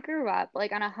 see, I grew up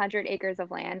like on 100 acres of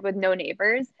land with no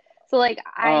neighbors. So like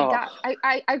Oh,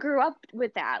 I grew up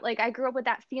with that. Like I grew up with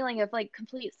that feeling of like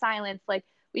complete silence. Like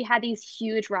we had these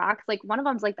huge rocks. Like one of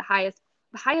them's like the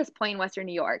highest point in Western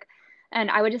New York.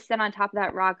 And I would just sit on top of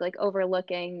that rock, like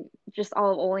overlooking just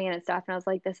all of Olean and stuff. And I was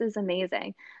like, this is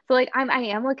amazing. So like I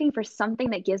am looking for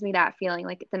something that gives me that feeling,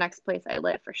 like the next place I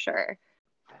live for sure.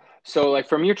 so like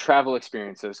from your travel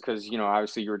experiences, because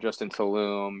obviously you were just in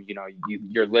Tulum,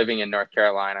 you're living in North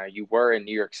Carolina, you were in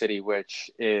New York City,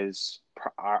 which is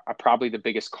probably the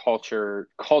biggest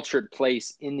cultured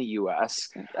place in the U.S.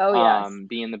 Oh yes.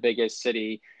 Being the biggest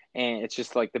city, and it's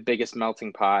just like the biggest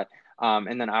melting pot.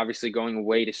 And then obviously going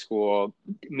away to school,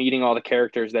 meeting all the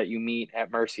characters that you meet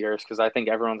at Mercyhurst, because I think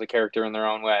everyone's a character in their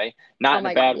own way, not Oh in a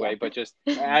my God, bad yeah. way, but just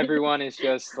everyone is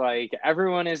just like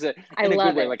everyone is I in a good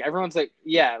love way. it. Like everyone's like,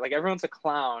 yeah, like everyone's a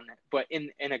clown, but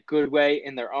in a good way,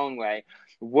 in their own way.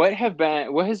 What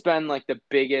has been like the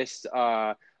biggest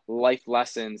life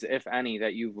lessons, if any,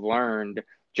 that you've learned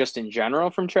just in general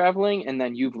from traveling, and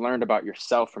then you've learned about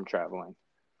yourself from traveling?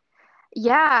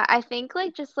 Yeah, I think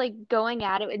like just like going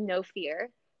at it with no fear.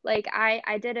 Like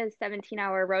I did a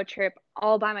 17-hour road trip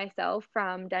all by myself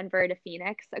from Denver to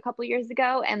Phoenix a couple years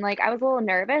ago, and like I was a little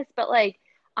nervous, but like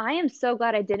I am so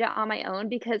glad I did it on my own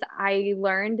because I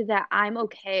learned that I'm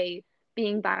okay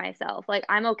being by myself. Like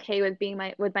I'm okay with being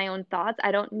my own thoughts.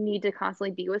 I don't need to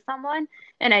constantly be with someone,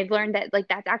 and I've learned that like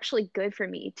that's actually good for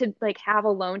me to like have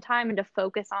alone time and to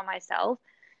focus on myself.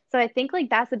 So I think like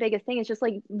that's the biggest thing is just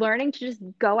like learning to just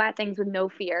go at things with no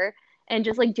fear and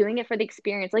just like doing it for the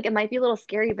experience. Like it might be a little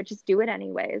scary, but just do it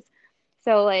anyways.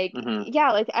 So like, Hmm.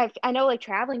 yeah, like I know like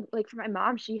traveling, like for my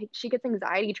mom, she gets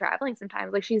anxiety traveling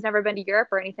sometimes. Like she's never been to Europe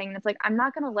or anything. And it's like I'm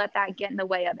not gonna let that get in the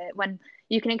way of it when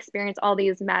you can experience all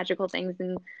these magical things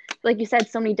and like you said,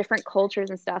 so many different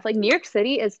cultures and stuff. Like New York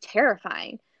City is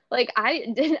terrifying. Like I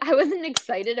wasn't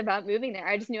excited about moving there.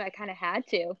 I just knew I kind of had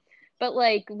to. But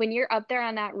like when you're up there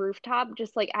on that rooftop,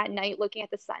 just like at night looking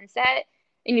at the sunset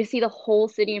and you see the whole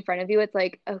city in front of you, it's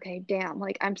like, okay, damn,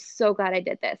 like I'm so glad I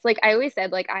did this. Like I always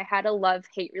said, like I had a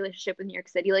love-hate relationship with New York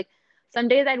City. Like some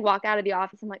days I'd walk out of the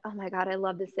office, I'm like, oh my God, I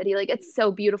love this city. Like it's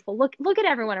so beautiful. Look at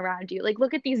everyone around you. Like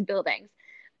look at these buildings.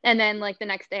 And then like the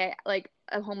next day, like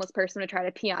a homeless person would try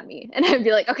to pee on me. And I'd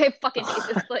be like, okay, fucking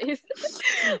hate this place.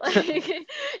 Like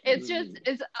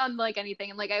it's unlike anything.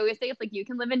 And like I always say, if like you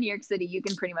can live in New York City, you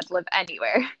can pretty much live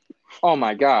anywhere. Oh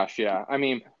my gosh, yeah. I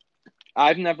mean,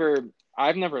 I've never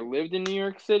I've never lived in New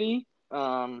York City.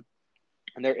 And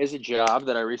there is a job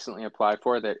that I recently applied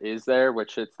for that is there,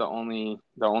 which it's the only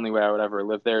way I would ever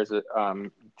live there to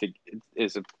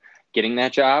is getting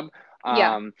that job.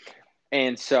 Yeah. Um,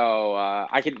 and so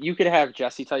you could have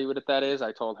Jesse tell you what that is.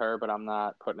 I told her, but I'm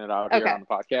not putting it out here Okay. on the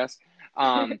podcast.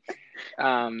 Um,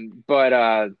 um, but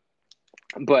uh,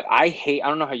 but I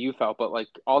don't know how you felt, but like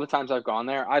all the times I've gone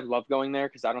there, I love going there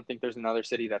because I don't think there's another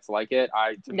city that's like it.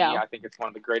 To me, No, I think it's one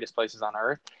of the greatest places on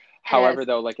earth. it is. However,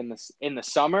 though, like in the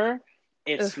summer,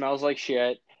 it Ugh. smells like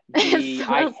shit. It The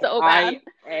smells so bad.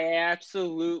 I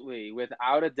absolutely,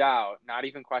 without a doubt, not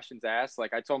even questions asked.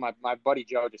 Like I told my buddy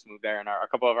Joe just moved there, and a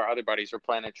couple of our other buddies were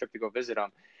planning a trip to go visit him.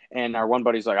 And our one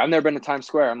buddy's like, I've never been to Times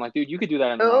Square. I'm like, dude, you could do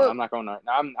that on your own. Oh, I'm not going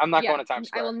yeah. to Times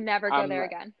I will Square. never go there I'm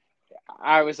again.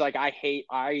 I was like,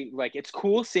 I like it's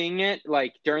cool seeing it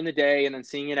like during the day and then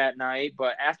seeing it at night,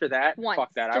 but after that, Once,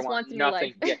 fuck that. I just want once in your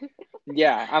life. nothing.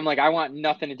 Yeah, yeah. I'm like, I want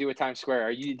nothing to do with Times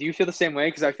Square. Do you feel the same way?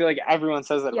 Because I feel like everyone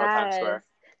says that about Times Yes. Square.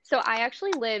 So I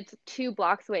actually lived 2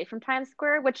 blocks away from Times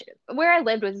Square, which where I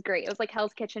lived was great. It was like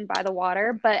Hell's Kitchen by the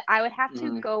water, but I would have to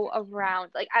Hmm. go around.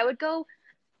 Like I would go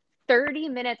 30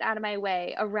 minutes out of my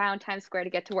way around Times Square to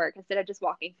get to work instead of just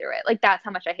walking through it. Like that's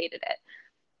how much I hated it.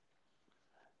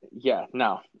 Yeah,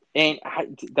 no, and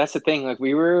that's the thing. Like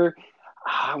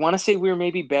I want to say we were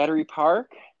maybe Battery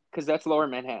Park because that's Lower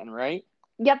Manhattan, right?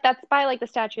 Yep, that's by like the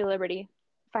Statue of Liberty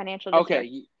financial district.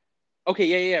 Okay,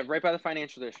 okay, yeah, right by the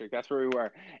financial district. That's where we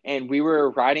were, and we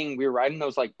were riding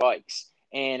those like bikes.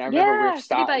 And I remember Yeah,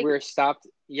 city We bike. were stopped.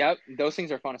 Yep, those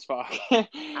things are fun as fuck. That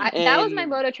was my And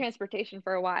mode of transportation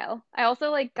for a while. I also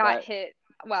like got that, hit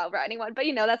while riding one, but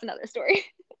that's another story.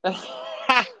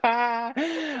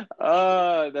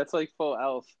 that's like full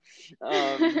elf.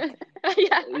 Um,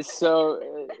 Yeah.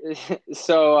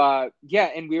 yeah,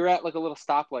 and we were at like a little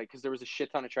stoplight because there was a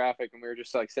shit ton of traffic, and we were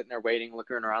just like sitting there waiting,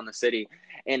 looking around the city,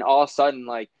 and all of a sudden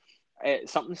like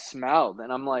something smelled,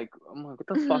 and I'm like, what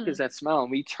the fuck is that smell?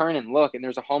 And we turn and look, and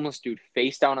there's a homeless dude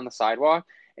face down on the sidewalk,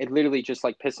 and literally just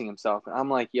like pissing himself. And I'm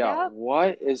like, yo, Yep.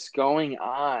 what is going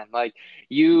on? Like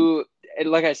you,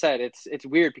 like I said, it's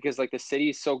weird because like the city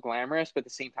is so glamorous, but at the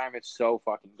same time, it's so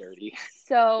fucking dirty.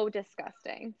 So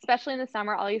disgusting. Especially in the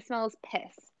summer, all you smell is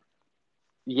piss.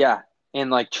 Yeah, and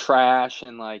like trash,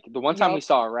 and like the one time we Yup.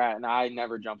 saw a rat, and I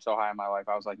never jumped so high in my life.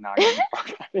 I was like, nah, get me the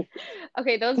fuck out of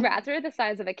Okay, those rats are the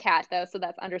size of a cat though, so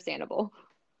that's understandable.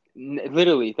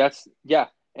 Literally, that's yeah,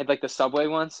 and like the subway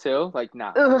ones too. Like,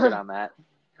 nah, I'm good Ugh. on that.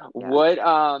 Yeah. What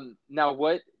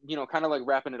kind of like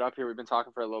wrapping it up here. We've been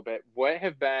talking for a little bit. What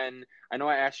have been? I know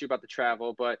I asked you about the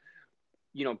travel, but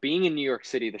being in New York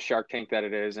City, the Shark Tank that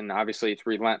it is, and obviously it's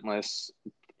relentless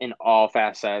in all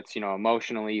facets,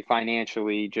 emotionally,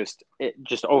 financially, just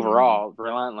Mhm. overall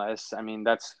relentless. I mean,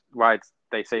 that's why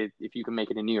they say if you can make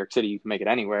it in New York City, you can make it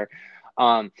anywhere.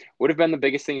 What have been the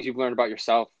biggest things you've learned about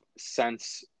yourself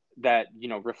since that,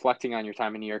 reflecting on your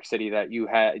time in New York City that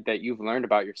you've learned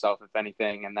about yourself, if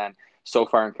anything, and then so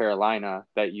far in Carolina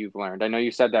that you've learned? I know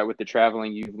you said that with the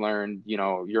traveling, you've learned,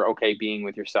 you're okay being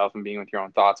with yourself and being with your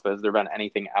own thoughts, but has there been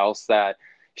anything else that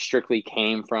strictly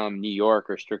came from New York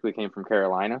or strictly came from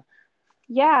Carolina?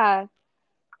 Yeah.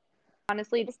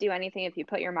 Honestly, just do anything if you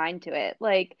put your mind to it.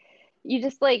 Like you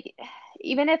just like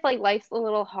even if like life's a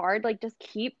little hard, like just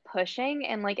keep pushing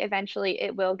and like eventually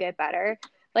it will get better.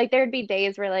 Like there'd be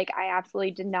days where like I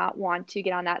absolutely did not want to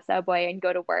get on that subway and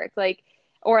go to work. Like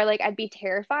or like I'd be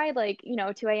terrified, like,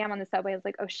 2 a.m. on the subway. I was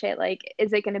like, oh shit, like,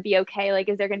 is it gonna be okay? Like,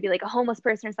 is there gonna be like a homeless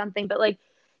person or something? But like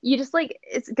you just like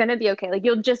it's gonna be okay. Like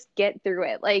you'll just get through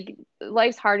it. Like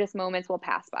life's hardest moments will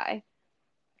pass by.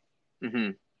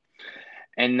 Hmm.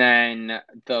 And then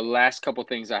the last couple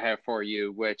things I have for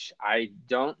you, which I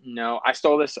don't know, I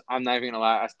stole this. I'm not even gonna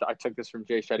lie. I took this from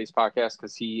Jay Shetty's podcast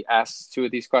because he asked two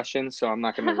of these questions. So I'm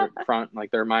not gonna front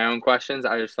like they're my own questions.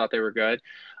 I just thought they were good.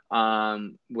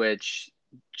 Which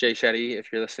Jay Shetty,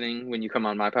 if you're listening, when you come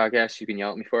on my podcast, you can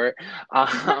yell at me for it.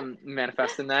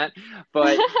 Manifesting that.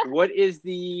 But what is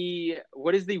the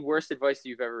worst advice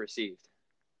you've ever received?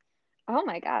 Oh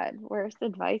my God, worst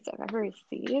advice I've ever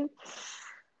received.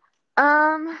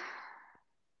 Um,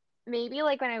 Maybe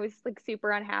like when I was like super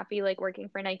unhappy, like working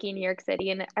for Nike in New York City,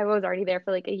 and I was already there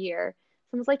for like a year.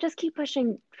 Someone's like, just keep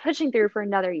pushing through for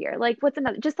another year. Like, what's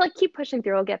another? Just like keep pushing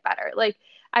through, it'll get better. Like,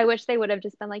 I wish they would have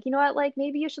just been like, you know what? Like,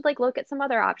 maybe you should like look at some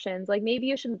other options. Like, maybe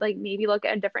you should like maybe look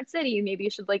at a different city. Maybe you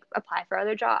should like apply for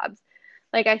other jobs.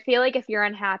 Like, I feel like if you're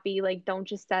unhappy, like, don't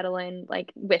just settle in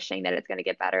like wishing that it's gonna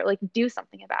get better. Like, do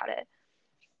something about it.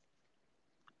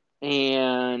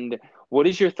 And what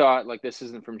is your thought? Like, this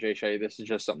isn't from Jay Shetty. This is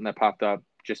just something that popped up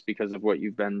just because of what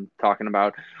you've been talking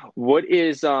about. What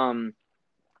is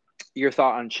your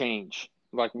thought on change?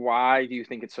 Like, why do you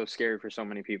think it's so scary for so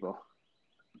many people?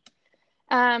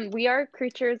 We are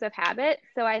creatures of habit.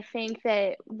 So I think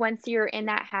that once you're in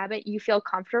that habit, you feel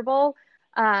comfortable.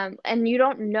 And you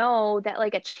don't know that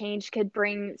like a change could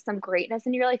bring some greatness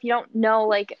in your life. You don't know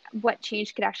like what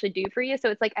change could actually do for you.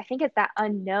 So it's like, I think it's that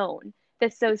unknown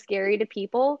that's so scary to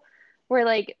people where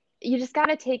like you just got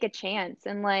to take a chance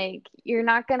and like you're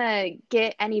not going to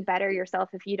get any better yourself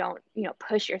if you don't,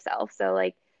 push yourself. So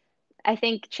like, I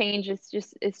think change is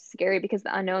scary because of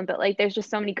the unknown, but like there's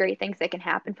just so many great things that can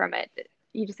happen from it.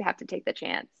 You just have to take the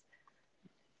chance.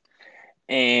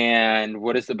 And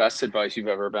what is the best advice you've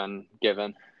ever been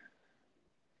given?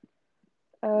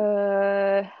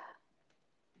 I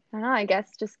don't know, I guess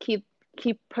just keep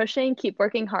pushing, keep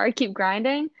working hard, keep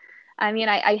grinding. I mean,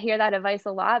 I hear that advice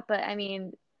a lot, but I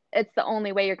mean, it's the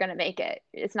only way you're gonna make it.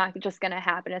 It's not just gonna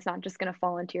happen. It's not just gonna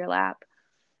fall into your lap.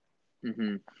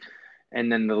 Hmm.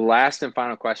 And then the last and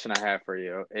final question I have for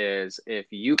you is if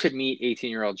you could meet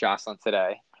 18-year-old Jocelyn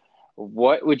today,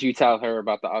 what would you tell her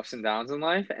about the ups and downs in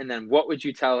life? And then what would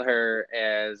you tell her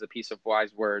as a piece of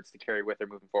wise words to carry with her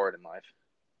moving forward in life?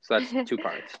 So that's two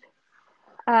parts.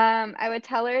 I would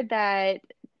tell her that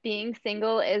being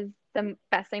single is the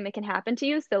best thing that can happen to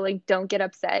you. So like don't get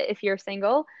upset if you're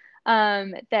single.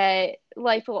 That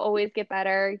life will always get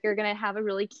better. You're gonna have a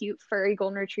really cute furry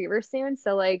golden retriever soon.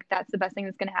 So like that's the best thing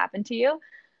that's gonna happen to you.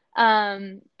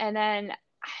 And then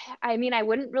I mean I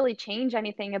wouldn't really change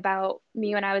anything about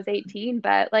me when I was 18,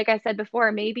 but like I said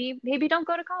before, maybe don't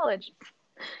go to college.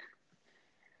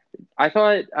 I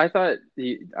thought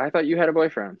you had a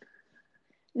boyfriend.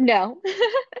 No.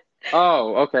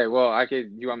 Oh, okay. Well,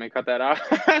 you want me to cut that out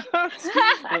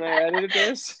when I edited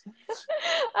this?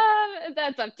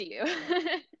 That's up to you.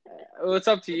 Well, it's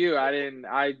up to you. I didn't.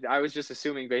 I was just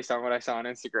assuming based on what I saw on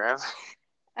Instagram.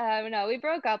 No, we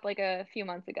broke up like a few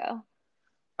months ago.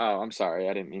 Oh, I'm sorry.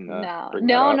 I didn't mean to No, bring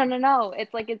that no, no, up. no, no.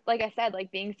 It's like I said,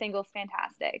 like being single is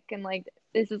fantastic, and like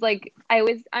this is like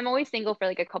I'm always single for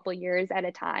like a couple years at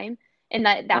a time, and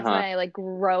that's when Uh-huh. I like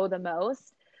grow the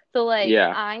most. So like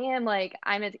Yeah. I am like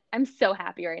I'm so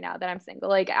happy right now that I'm single.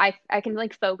 Like I can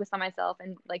like focus on myself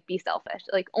and like be selfish,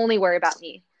 like only worry about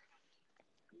me.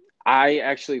 I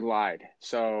actually lied.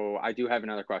 So I do have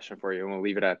another question for you, and we'll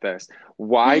leave it at this.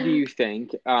 Why do you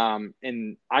think,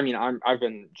 and I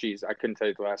mean, geez, I couldn't tell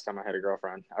you the last time I had a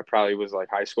girlfriend. I probably was like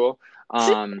high school.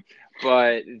 Um,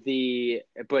 but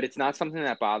it's not something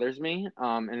that bothers me.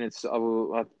 And it's a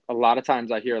lot of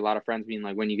times I hear a lot of friends being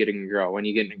like, when you getting a girl, when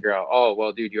you getting a girl, oh,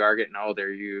 well, dude, you are getting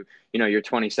older. You're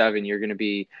 27, you're going to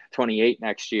be 28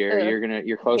 next year. Ugh, You're I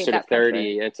hate closer to that pressure.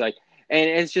 30. It's like, and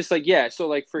it's just like, yeah, so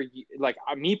like like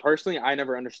me personally, I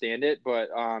never understand it, but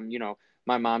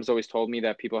my mom's always told me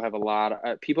that people have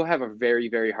a very,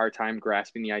 very hard time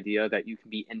grasping the idea that you can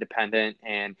be independent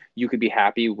and you could be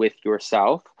happy with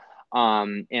yourself.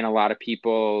 And a lot of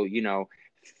people,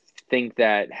 think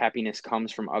that happiness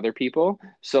comes from other people.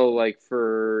 So like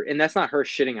and that's not her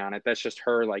shitting on it. That's just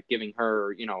her like giving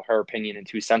her, her opinion and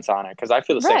 2 cents on it. Cause I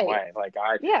feel the same Right. way. Like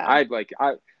Yeah.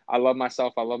 I love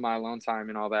myself. I love my alone time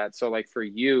and all that. So like for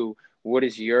you, what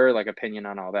is your like opinion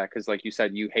on all that? Cause like you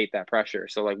said, you hate that pressure.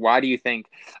 So like, why do you think,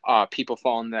 people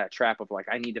fall into that trap of like,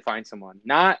 I need to find someone,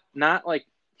 not like,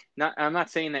 not I'm not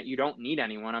saying that you don't need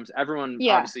anyone. Everyone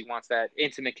Yeah. obviously wants that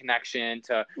intimate connection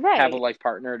to have a Right. life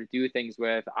partner to do things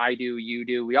with. I do, you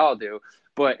do, we all do.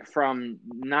 But from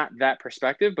not that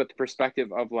perspective, but the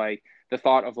perspective of like the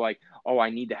thought of like, oh, I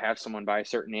need to have someone by a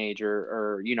certain age,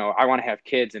 or I want to have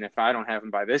kids, and if I don't have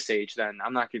them by this age, then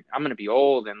I'm gonna be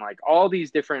old, and like all these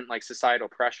different like societal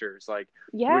pressures. Like,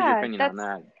 where's your Yeah, opinion on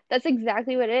that? that's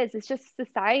exactly what it is. It's just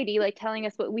society like telling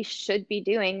us what we should be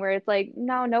doing, where it's like,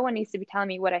 no, no one needs to be telling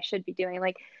me what I should be doing.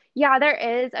 Like, yeah, there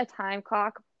is a time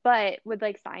clock, but with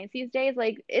like science these days,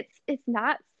 like it's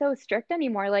not so strict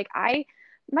anymore. Like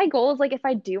my goal is like if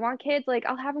I do want kids, like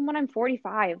I'll have them when I'm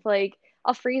 45. Like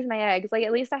I'll freeze my eggs. Like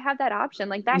at least I have that option.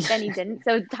 Like back then you didn't,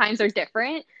 so times are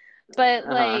different. But Uh-huh.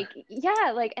 like,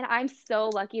 yeah, like, and I'm so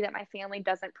lucky that my family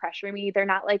doesn't pressure me. They're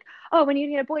not like, oh, when you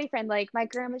need a boyfriend, like my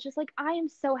grandma's just like, I am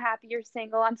so happy you're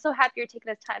single. I'm so happy you're taking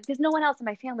this time because no one else in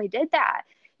my family did that,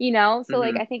 you know? So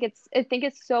like, Hmm. I think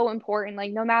it's so important,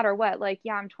 like, no matter what, like,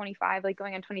 yeah, I'm 25, like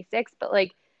going on 26, but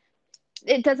like,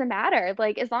 it doesn't matter.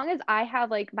 Like, as long as I have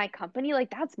like my company,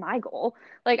 like, that's my goal.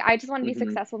 Like, I just want to be Hmm.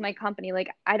 successful in my company.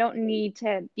 Like, I don't need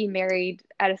to be married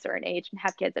at a certain age and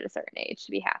have kids at a certain age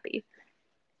to be happy.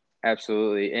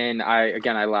 Absolutely. And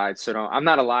I lied. So I'm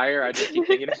not a liar. I just keep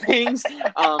thinking of things.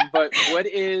 But what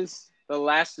is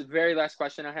the very last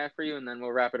question I have for you? And then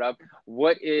we'll wrap it up.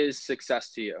 What is success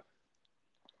to you?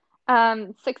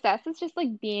 Success is just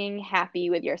like being happy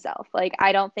with yourself. Like,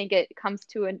 I don't think it comes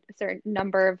to a certain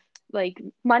number of like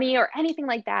money or anything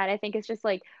like that. I think it's just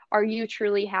like, are you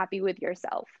truly happy with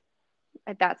yourself?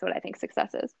 That's what I think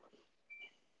success is.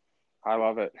 I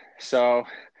love it. So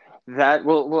that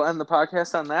we'll end the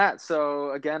podcast on that.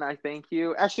 So again, I thank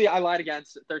you. Actually, I lied again.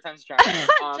 Third time's a charm.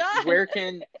 John. Where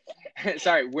can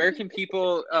sorry, where can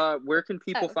people Oh,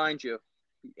 find you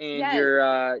and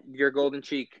yes. your Golden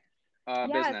Cheek Yeah,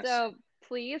 business? so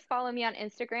please follow me on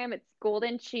Instagram. It's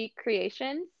Golden Cheek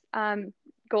Creations,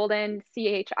 Golden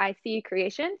CHIC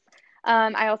Creations.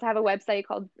 I also have a website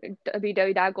called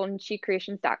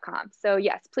www.goldencheekcreations.com. So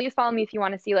yes, please follow me if you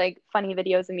want to see like funny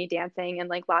videos of me dancing and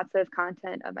like lots of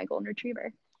content of my golden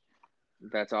retriever.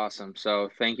 That's awesome. So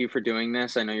thank you for doing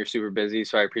this. I know you're super busy,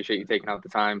 so I appreciate you taking out the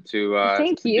time Thank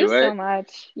to you do so it.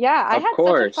 much. Yeah, I Of had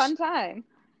such a course. fun time.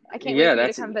 I can't wait Yeah, for you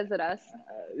to that's come visit us.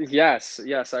 yes,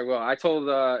 I will. I told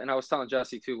and I was telling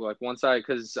Jesse too, like once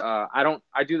because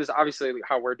I do this obviously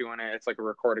how we're doing it. It's like a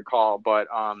recorded call, but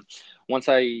once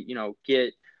I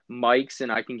get mics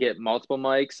and I can get multiple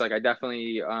mics, like I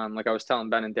definitely like I was telling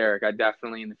Ben and Derek, I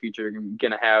definitely in the future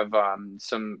gonna have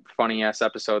some funny ass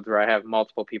episodes where I have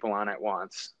multiple people on at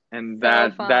once, and So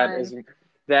that fun. is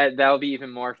that'll be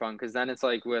even more fun because then it's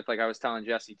like with like I was telling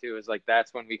Jesse too, is like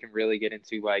that's when we can really get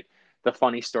into like the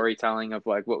funny storytelling of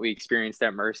like what we experienced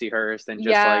at Mercyhurst and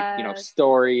just like Yes.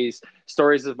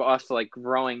 stories of us like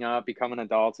growing up, becoming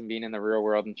adults, and being in the real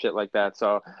world and shit like that.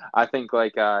 So I think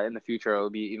like in the future it'll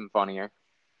be even funnier.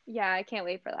 Yeah, I can't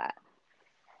wait for that.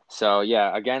 So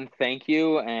yeah, again, thank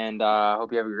you, and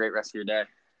hope you have a great rest of your day.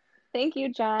 Thank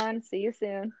you, John. See you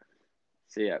soon.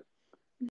 See ya.